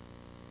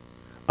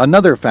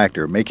 Another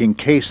factor making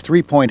case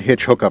 3-point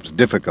hitch hookups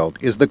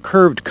difficult is the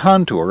curved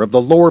contour of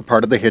the lower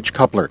part of the hitch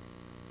coupler.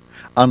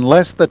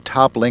 Unless the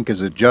top link is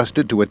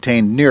adjusted to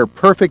attain near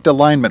perfect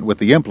alignment with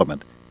the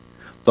implement,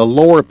 the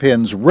lower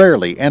pins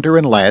rarely enter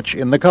and latch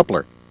in the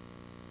coupler.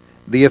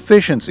 The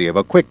efficiency of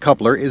a quick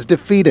coupler is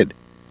defeated,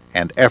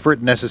 and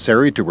effort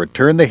necessary to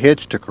return the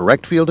hitch to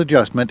correct field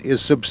adjustment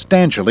is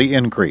substantially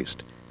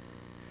increased.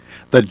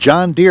 The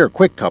John Deere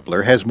quick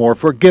coupler has more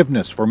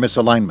forgiveness for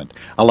misalignment,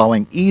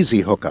 allowing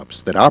easy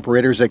hookups that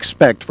operators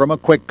expect from a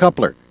quick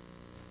coupler.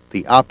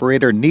 The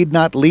operator need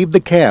not leave the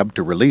cab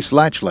to release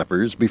latch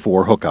levers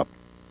before hookup.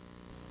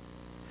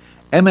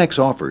 MX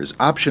offers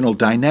optional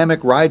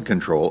dynamic ride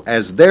control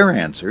as their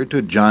answer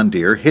to John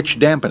Deere hitch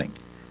dampening,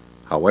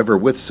 however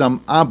with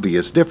some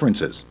obvious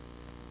differences.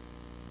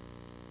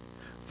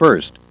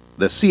 First,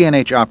 the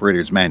CNH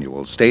Operator's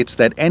Manual states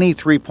that any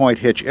 3-point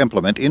hitch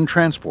implement in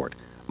transport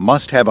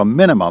must have a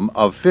minimum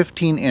of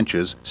 15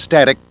 inches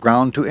static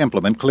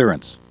ground-to-implement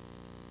clearance.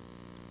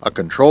 A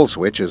control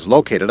switch is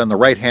located on the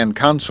right-hand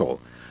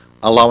console,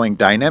 allowing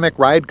dynamic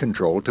ride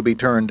control to be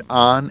turned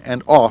on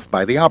and off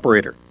by the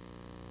operator.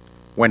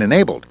 When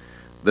enabled,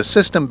 the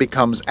system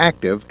becomes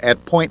active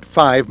at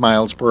 0.5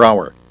 miles per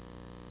hour.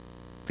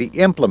 The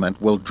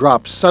implement will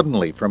drop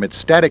suddenly from its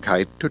static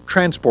height to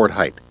transport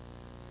height.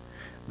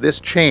 This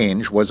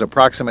change was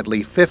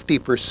approximately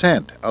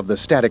 50% of the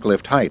static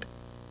lift height.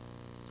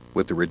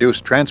 With the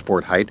reduced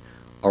transport height,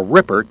 a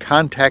ripper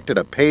contacted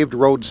a paved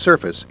road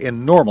surface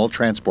in normal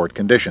transport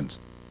conditions.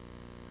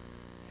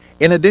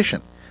 In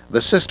addition,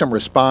 the system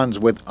responds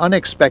with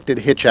unexpected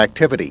hitch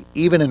activity,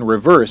 even in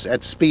reverse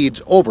at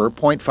speeds over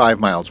 0.5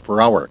 miles per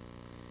hour.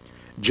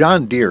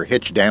 John Deere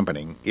hitch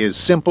dampening is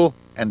simple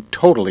and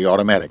totally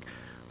automatic,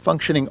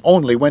 functioning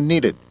only when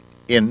needed,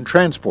 in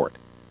transport.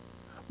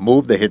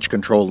 Move the hitch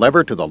control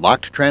lever to the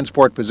locked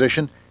transport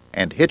position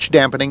and hitch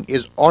dampening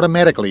is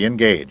automatically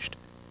engaged.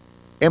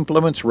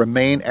 Implements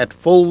remain at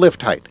full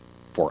lift height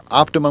for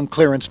optimum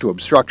clearance to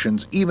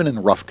obstructions even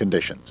in rough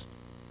conditions.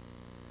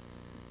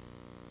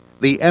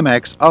 The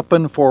MX up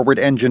and forward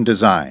engine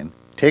design,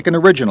 taken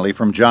originally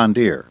from John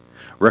Deere,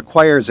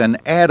 requires an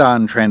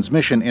add-on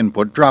transmission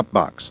input drop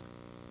box.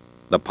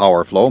 The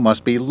power flow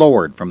must be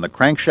lowered from the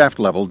crankshaft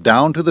level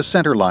down to the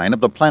center line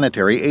of the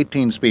planetary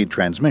 18-speed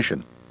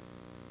transmission.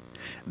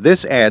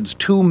 This adds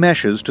 2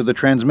 meshes to the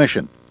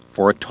transmission,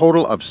 for a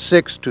total of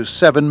 6 to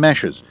 7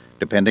 meshes,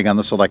 depending on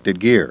the selected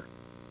gear.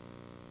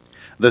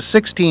 The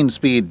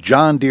 16-speed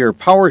John Deere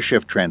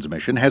PowerShift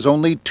transmission has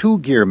only 2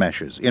 gear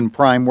meshes in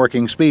prime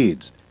working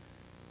speeds.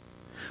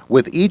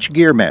 With each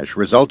gear mesh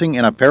resulting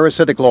in a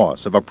parasitic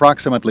loss of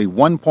approximately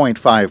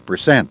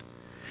 1.5%,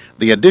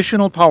 the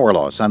additional power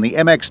loss on the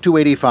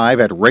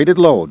MX285 at rated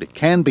load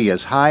can be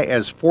as high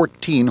as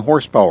 14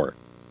 horsepower.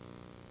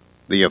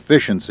 The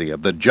efficiency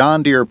of the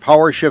John Deere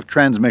PowerShift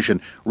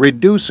transmission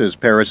reduces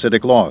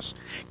parasitic loss,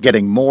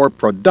 getting more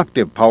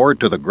productive power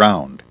to the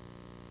ground.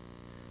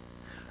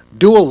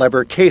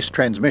 Dual-lever case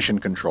transmission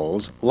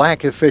controls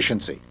lack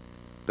efficiency.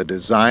 The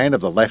design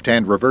of the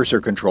left-hand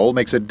reverser control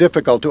makes it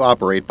difficult to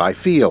operate by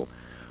feel,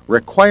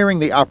 requiring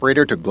the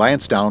operator to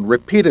glance down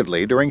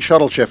repeatedly during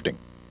shuttle shifting.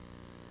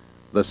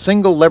 The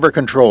single-lever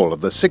control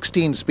of the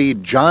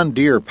 16-speed John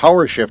Deere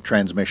PowerShift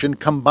transmission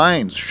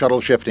combines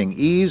shuttle shifting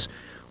ease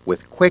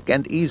with quick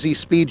and easy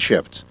speed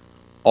shifts,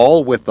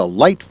 all with the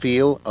light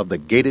feel of the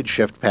gated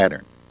shift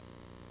pattern.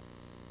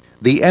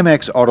 The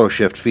MX Auto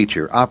Shift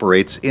feature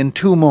operates in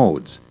two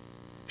modes.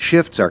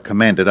 Shifts are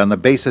commanded on the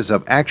basis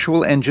of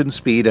actual engine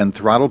speed and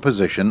throttle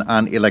position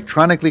on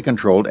electronically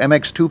controlled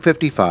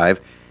MX255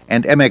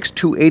 and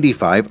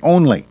MX285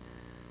 only.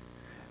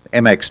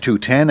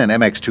 MX210 and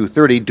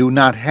MX230 do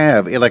not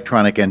have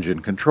electronic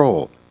engine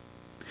control.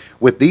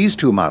 With these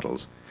two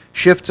models,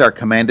 shifts are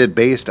commanded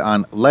based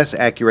on less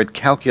accurate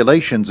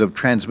calculations of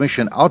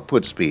transmission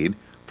output speed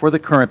for the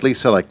currently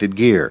selected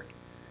gear.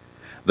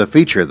 The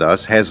feature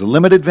thus has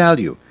limited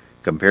value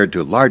compared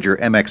to larger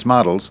MX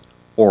models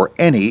or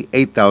any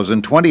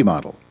 8020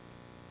 model.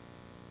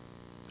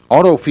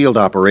 Auto Field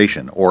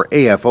Operation, or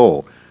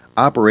AFO,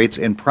 operates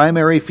in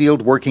primary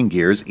field working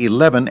gears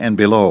 11 and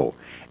below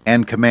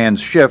and commands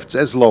shifts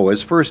as low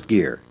as first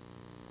gear.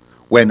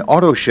 When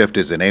Auto Shift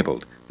is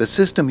enabled, the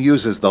system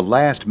uses the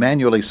last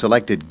manually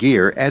selected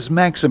gear as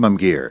maximum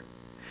gear.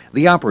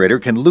 The operator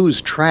can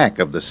lose track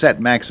of the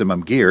set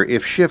maximum gear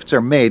if shifts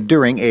are made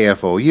during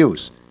AFO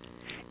use.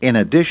 In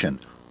addition,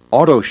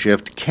 Auto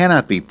Shift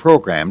cannot be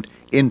programmed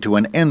into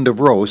an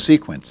end-of-row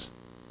sequence.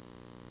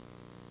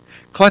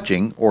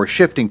 Clutching, or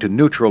shifting to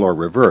neutral or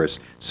reverse,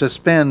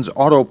 suspends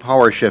auto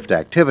power shift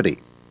activity,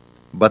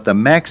 but the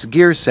max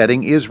gear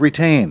setting is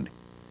retained.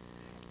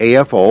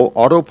 AFO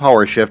auto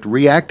power shift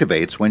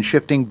reactivates when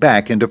shifting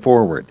back into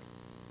forward.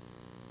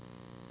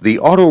 The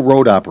auto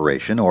road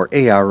operation, or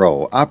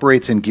ARO,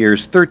 operates in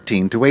gears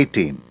 13 to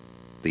 18.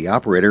 The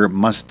operator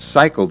must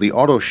cycle the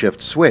auto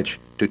shift switch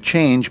to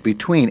change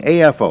between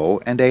AFO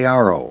and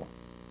ARO.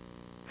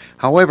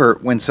 However,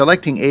 when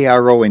selecting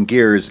ARO in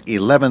gears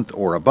 11th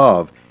or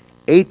above,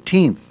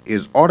 18th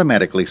is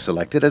automatically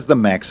selected as the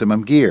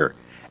maximum gear,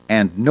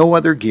 and no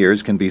other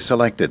gears can be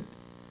selected.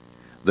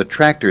 The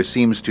tractor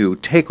seems to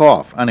take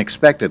off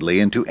unexpectedly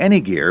into any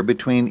gear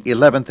between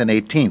 11th and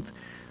 18th,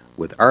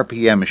 with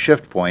RPM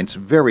shift points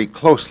very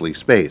closely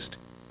spaced.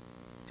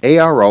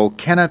 ARO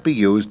cannot be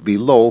used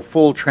below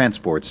full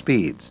transport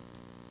speeds.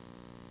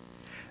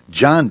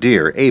 John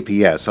Deere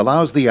APS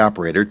allows the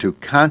operator to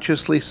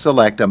consciously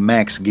select a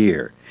max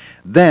gear,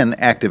 then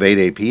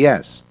activate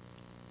APS.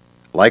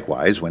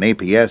 Likewise, when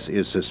APS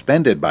is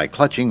suspended by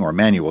clutching or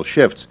manual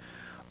shifts,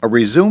 a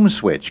resume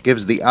switch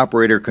gives the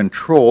operator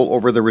control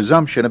over the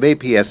resumption of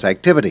APS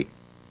activity.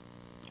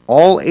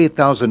 All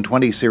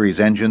 8020 series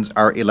engines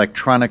are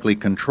electronically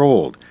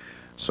controlled,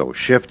 so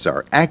shifts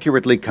are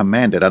accurately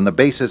commanded on the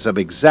basis of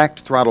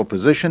exact throttle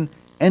position,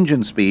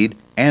 engine speed,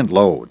 and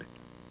load.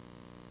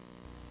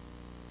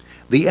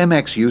 The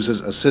MX uses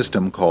a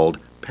system called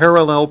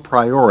parallel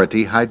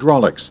priority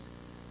hydraulics.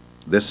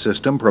 This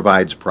system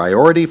provides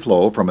priority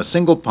flow from a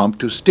single pump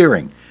to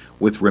steering,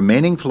 with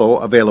remaining flow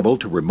available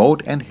to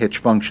remote and hitch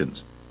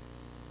functions.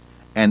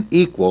 An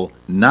equal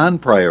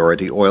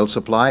non-priority oil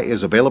supply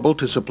is available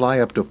to supply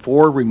up to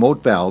 4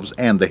 remote valves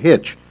and the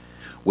hitch,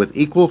 with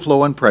equal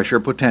flow and pressure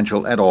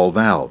potential at all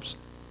valves.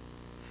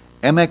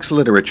 MX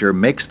literature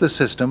makes the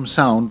system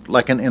sound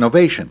like an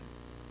innovation.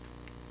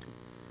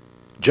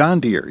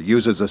 John Deere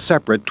uses a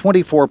separate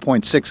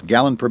 24.6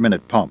 gallon per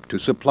minute pump to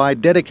supply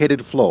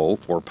dedicated flow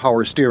for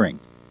power steering.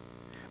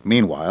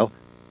 Meanwhile,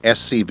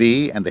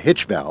 SCV and the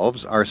hitch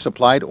valves are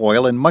supplied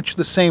oil in much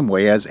the same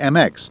way as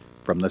MX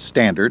from the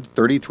standard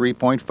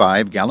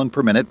 33.5 gallon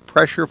per minute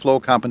pressure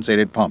flow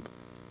compensated pump.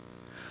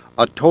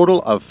 A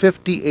total of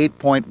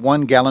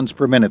 58.1 gallons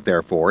per minute,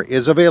 therefore,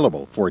 is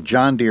available for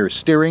John Deere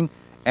steering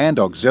and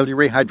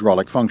auxiliary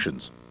hydraulic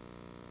functions.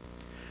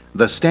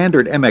 The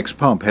standard MX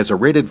pump has a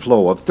rated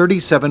flow of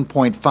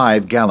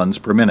 37.5 gallons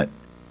per minute.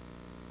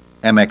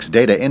 MX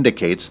data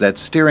indicates that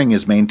steering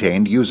is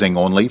maintained using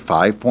only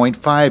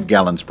 5.5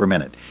 gallons per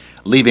minute,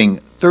 leaving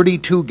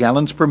 32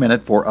 gallons per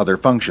minute for other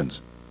functions.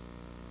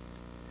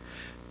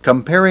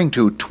 Comparing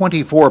to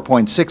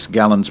 24.6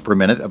 gallons per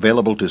minute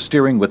available to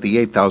steering with the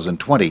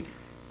 8020,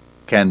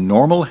 can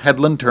normal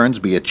headland turns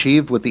be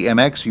achieved with the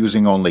MX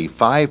using only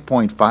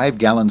 5.5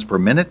 gallons per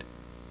minute?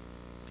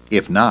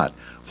 If not,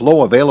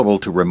 flow available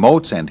to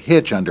remotes and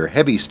hitch under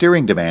heavy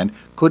steering demand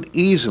could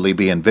easily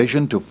be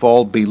envisioned to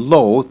fall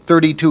below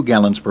 32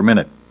 gallons per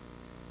minute.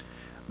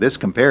 This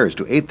compares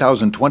to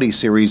 8020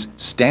 series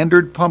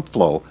standard pump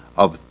flow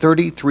of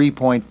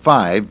 33.5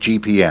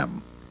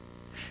 GPM.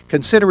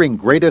 Considering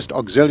greatest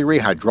auxiliary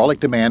hydraulic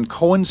demand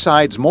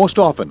coincides most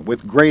often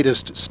with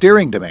greatest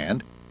steering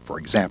demand, for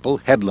example,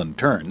 headland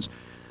turns,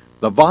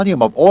 the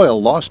volume of oil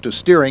lost to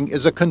steering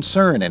is a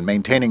concern in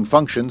maintaining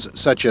functions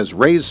such as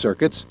raise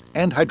circuits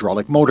and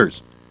hydraulic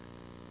motors.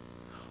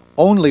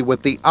 Only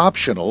with the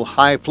optional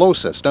high flow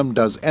system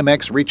does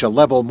MX reach a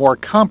level more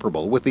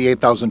comparable with the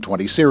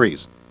 8020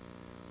 series.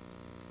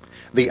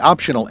 The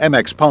optional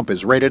MX pump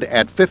is rated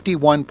at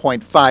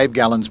 51.5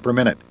 gallons per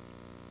minute.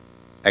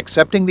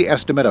 Accepting the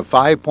estimate of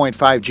 5.5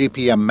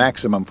 GPM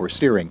maximum for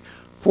steering,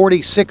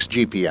 46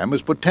 GPM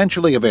is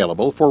potentially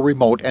available for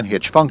remote and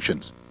hitch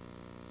functions.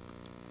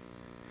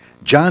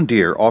 John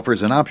Deere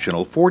offers an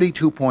optional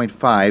 42.5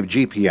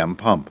 GPM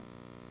pump.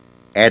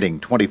 Adding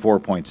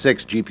 24.6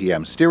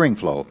 GPM steering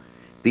flow,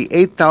 the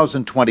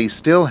 8020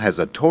 still has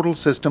a total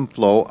system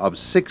flow of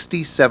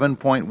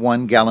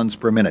 67.1 gallons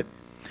per minute,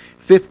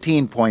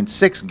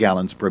 15.6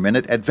 gallons per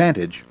minute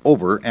advantage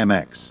over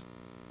MX.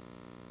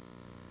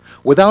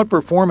 Without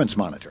performance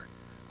monitor,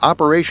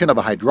 operation of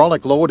a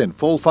hydraulic load in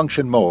full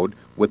function mode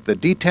with the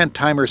detent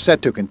timer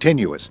set to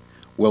continuous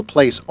will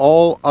place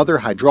all other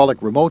hydraulic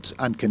remotes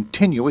on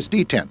continuous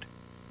detent.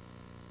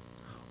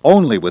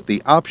 Only with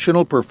the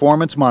optional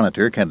performance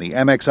monitor can the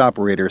MX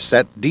operator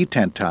set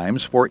detent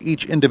times for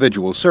each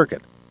individual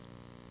circuit.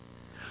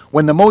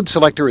 When the mode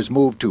selector is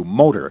moved to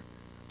motor,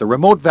 the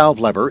remote valve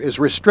lever is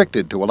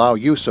restricted to allow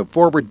use of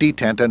forward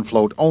detent and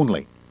float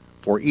only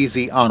for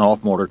easy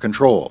on-off motor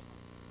control.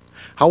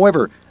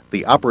 However,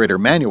 the operator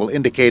manual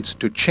indicates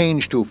to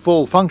change to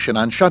full function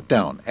on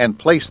shutdown and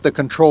place the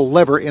control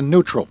lever in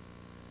neutral.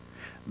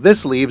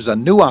 This leaves a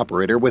new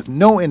operator with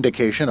no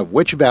indication of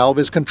which valve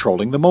is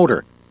controlling the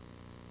motor.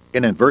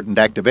 Inadvertent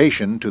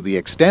activation to the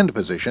extend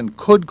position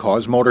could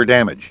cause motor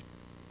damage.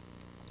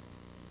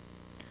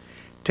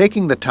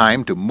 Taking the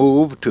time to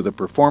move to the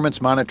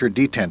Performance Monitor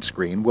detent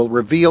screen will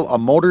reveal a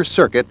motor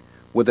circuit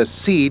with a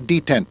C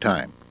detent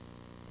time.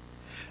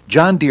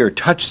 John Deere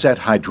touch-set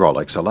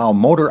hydraulics allow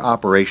motor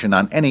operation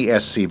on any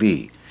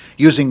SCV,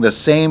 using the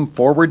same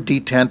forward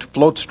detent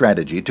float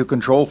strategy to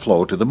control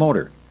flow to the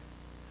motor.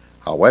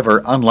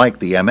 However, unlike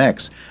the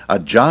MX, a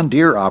John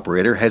Deere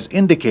operator has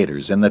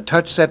indicators in the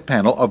touch-set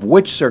panel of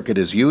which circuit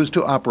is used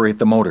to operate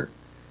the motor.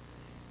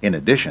 In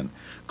addition,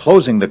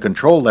 closing the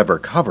control lever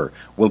cover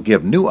will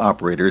give new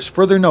operators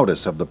further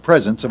notice of the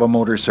presence of a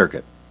motor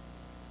circuit.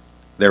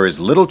 There is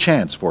little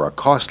chance for a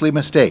costly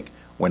mistake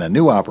when a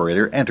new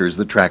operator enters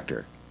the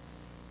tractor.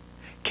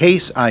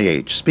 Case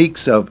IH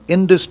speaks of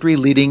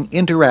industry-leading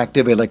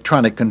interactive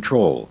electronic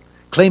control,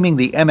 claiming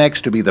the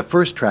MX to be the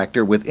first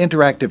tractor with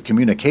interactive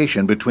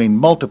communication between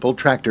multiple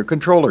tractor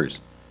controllers.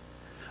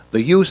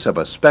 The use of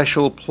a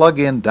special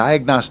plug-in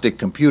diagnostic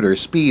computer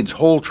speeds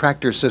whole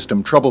tractor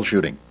system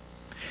troubleshooting.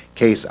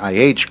 Case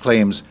IH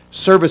claims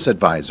Service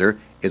Advisor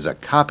is a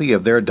copy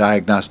of their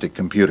diagnostic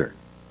computer.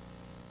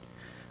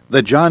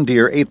 The John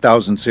Deere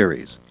 8000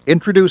 series,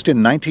 introduced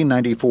in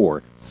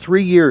 1994,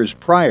 3 years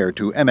prior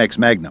to MX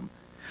Magnum,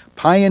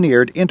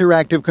 pioneered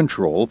interactive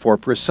control for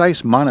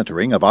precise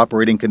monitoring of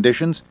operating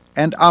conditions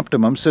and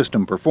optimum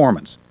system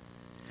performance.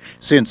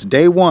 Since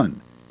day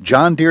one,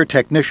 John Deere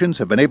technicians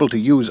have been able to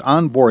use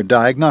onboard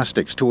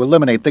diagnostics to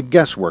eliminate the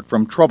guesswork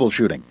from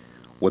troubleshooting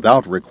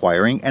without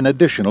requiring an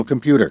additional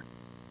computer.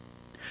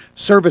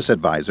 Service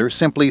Advisor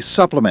simply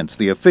supplements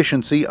the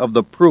efficiency of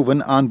the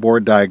proven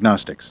onboard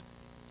diagnostics.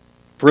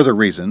 Further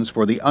reasons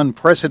for the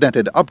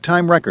unprecedented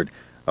uptime record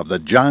of the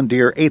John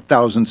Deere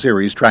 8000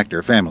 series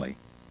tractor family.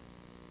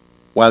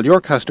 While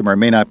your customer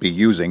may not be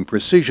using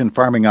precision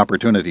farming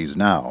opportunities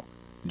now,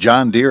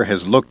 John Deere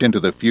has looked into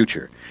the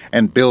future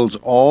and builds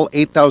all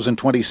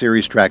 8020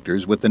 series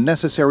tractors with the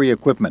necessary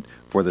equipment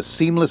for the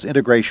seamless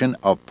integration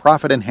of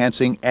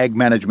profit-enhancing ag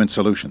management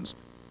solutions.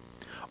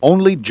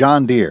 Only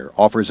John Deere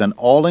offers an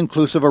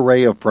all-inclusive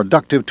array of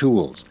productive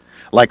tools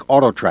like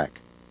AutoTrack,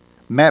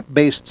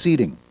 map-based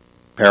seeding,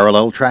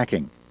 parallel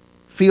tracking,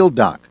 Field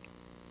Dock,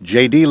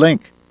 JD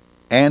Link,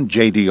 and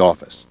JD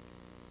Office.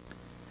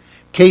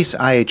 Case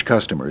IH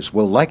customers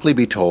will likely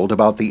be told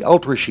about the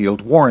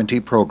UltraShield warranty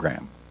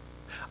program.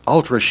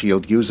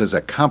 UltraShield uses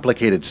a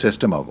complicated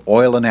system of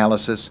oil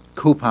analysis,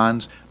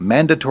 coupons,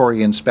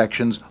 mandatory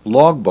inspections,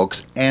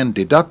 logbooks, and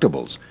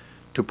deductibles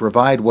to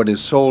provide what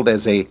is sold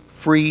as a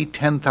free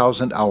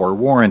 10,000-hour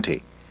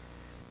warranty.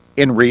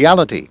 In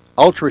reality,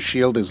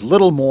 UltraShield is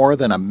little more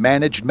than a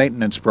managed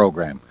maintenance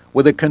program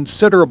with a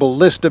considerable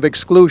list of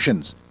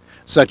exclusions,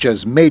 such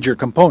as major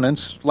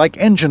components like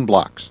engine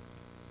blocks.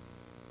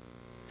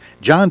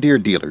 John Deere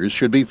dealers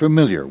should be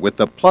familiar with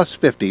the Plus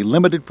 50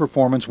 Limited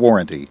Performance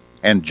Warranty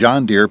and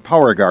John Deere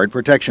PowerGuard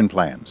protection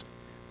plans.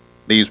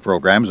 These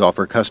programs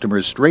offer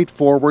customers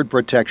straightforward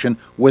protection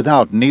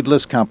without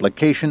needless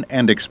complication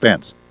and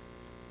expense.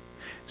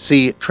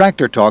 See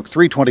Tractor Talk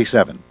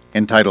 327,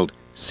 entitled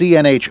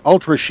CNH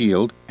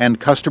UltraShield and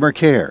Customer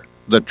Care,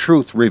 The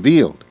Truth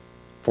Revealed,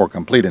 for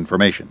complete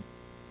information.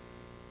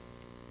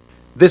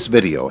 This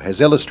video has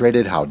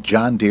illustrated how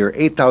John Deere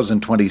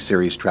 8020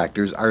 series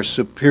tractors are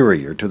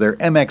superior to their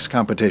MX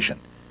competition.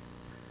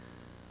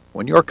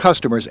 When your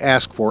customers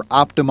ask for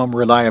optimum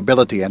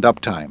reliability and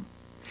uptime,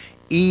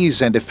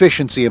 ease and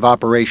efficiency of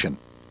operation,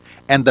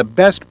 and the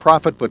best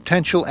profit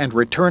potential and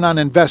return on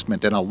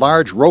investment in a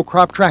large row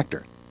crop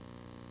tractor,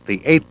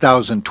 the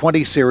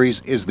 8020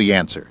 series is the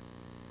answer.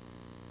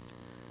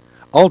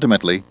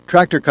 Ultimately,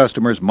 tractor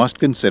customers must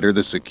consider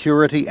the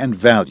security and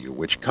value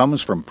which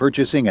comes from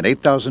purchasing an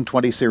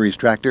 8020 series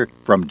tractor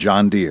from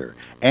John Deere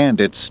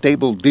and its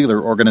stable dealer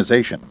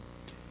organization.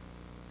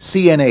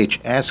 CNH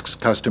asks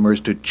customers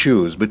to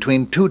choose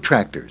between two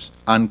tractors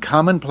on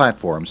common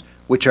platforms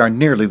which are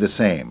nearly the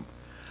same,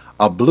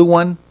 a blue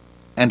one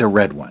and a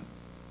red one.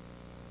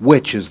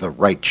 Which is the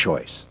right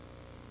choice?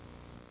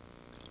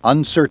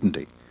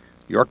 Uncertainty.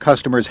 Your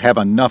customers have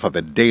enough of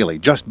it daily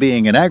just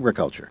being in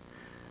agriculture.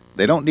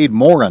 They don't need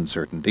more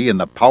uncertainty in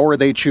the power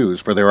they choose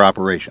for their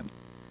operation.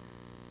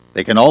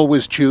 They can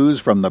always choose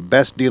from the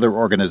best dealer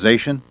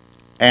organization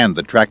and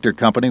the tractor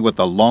company with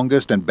the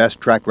longest and best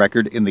track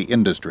record in the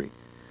industry.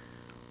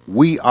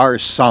 We are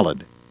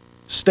solid,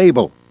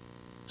 stable,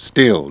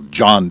 still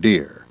John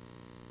Deere.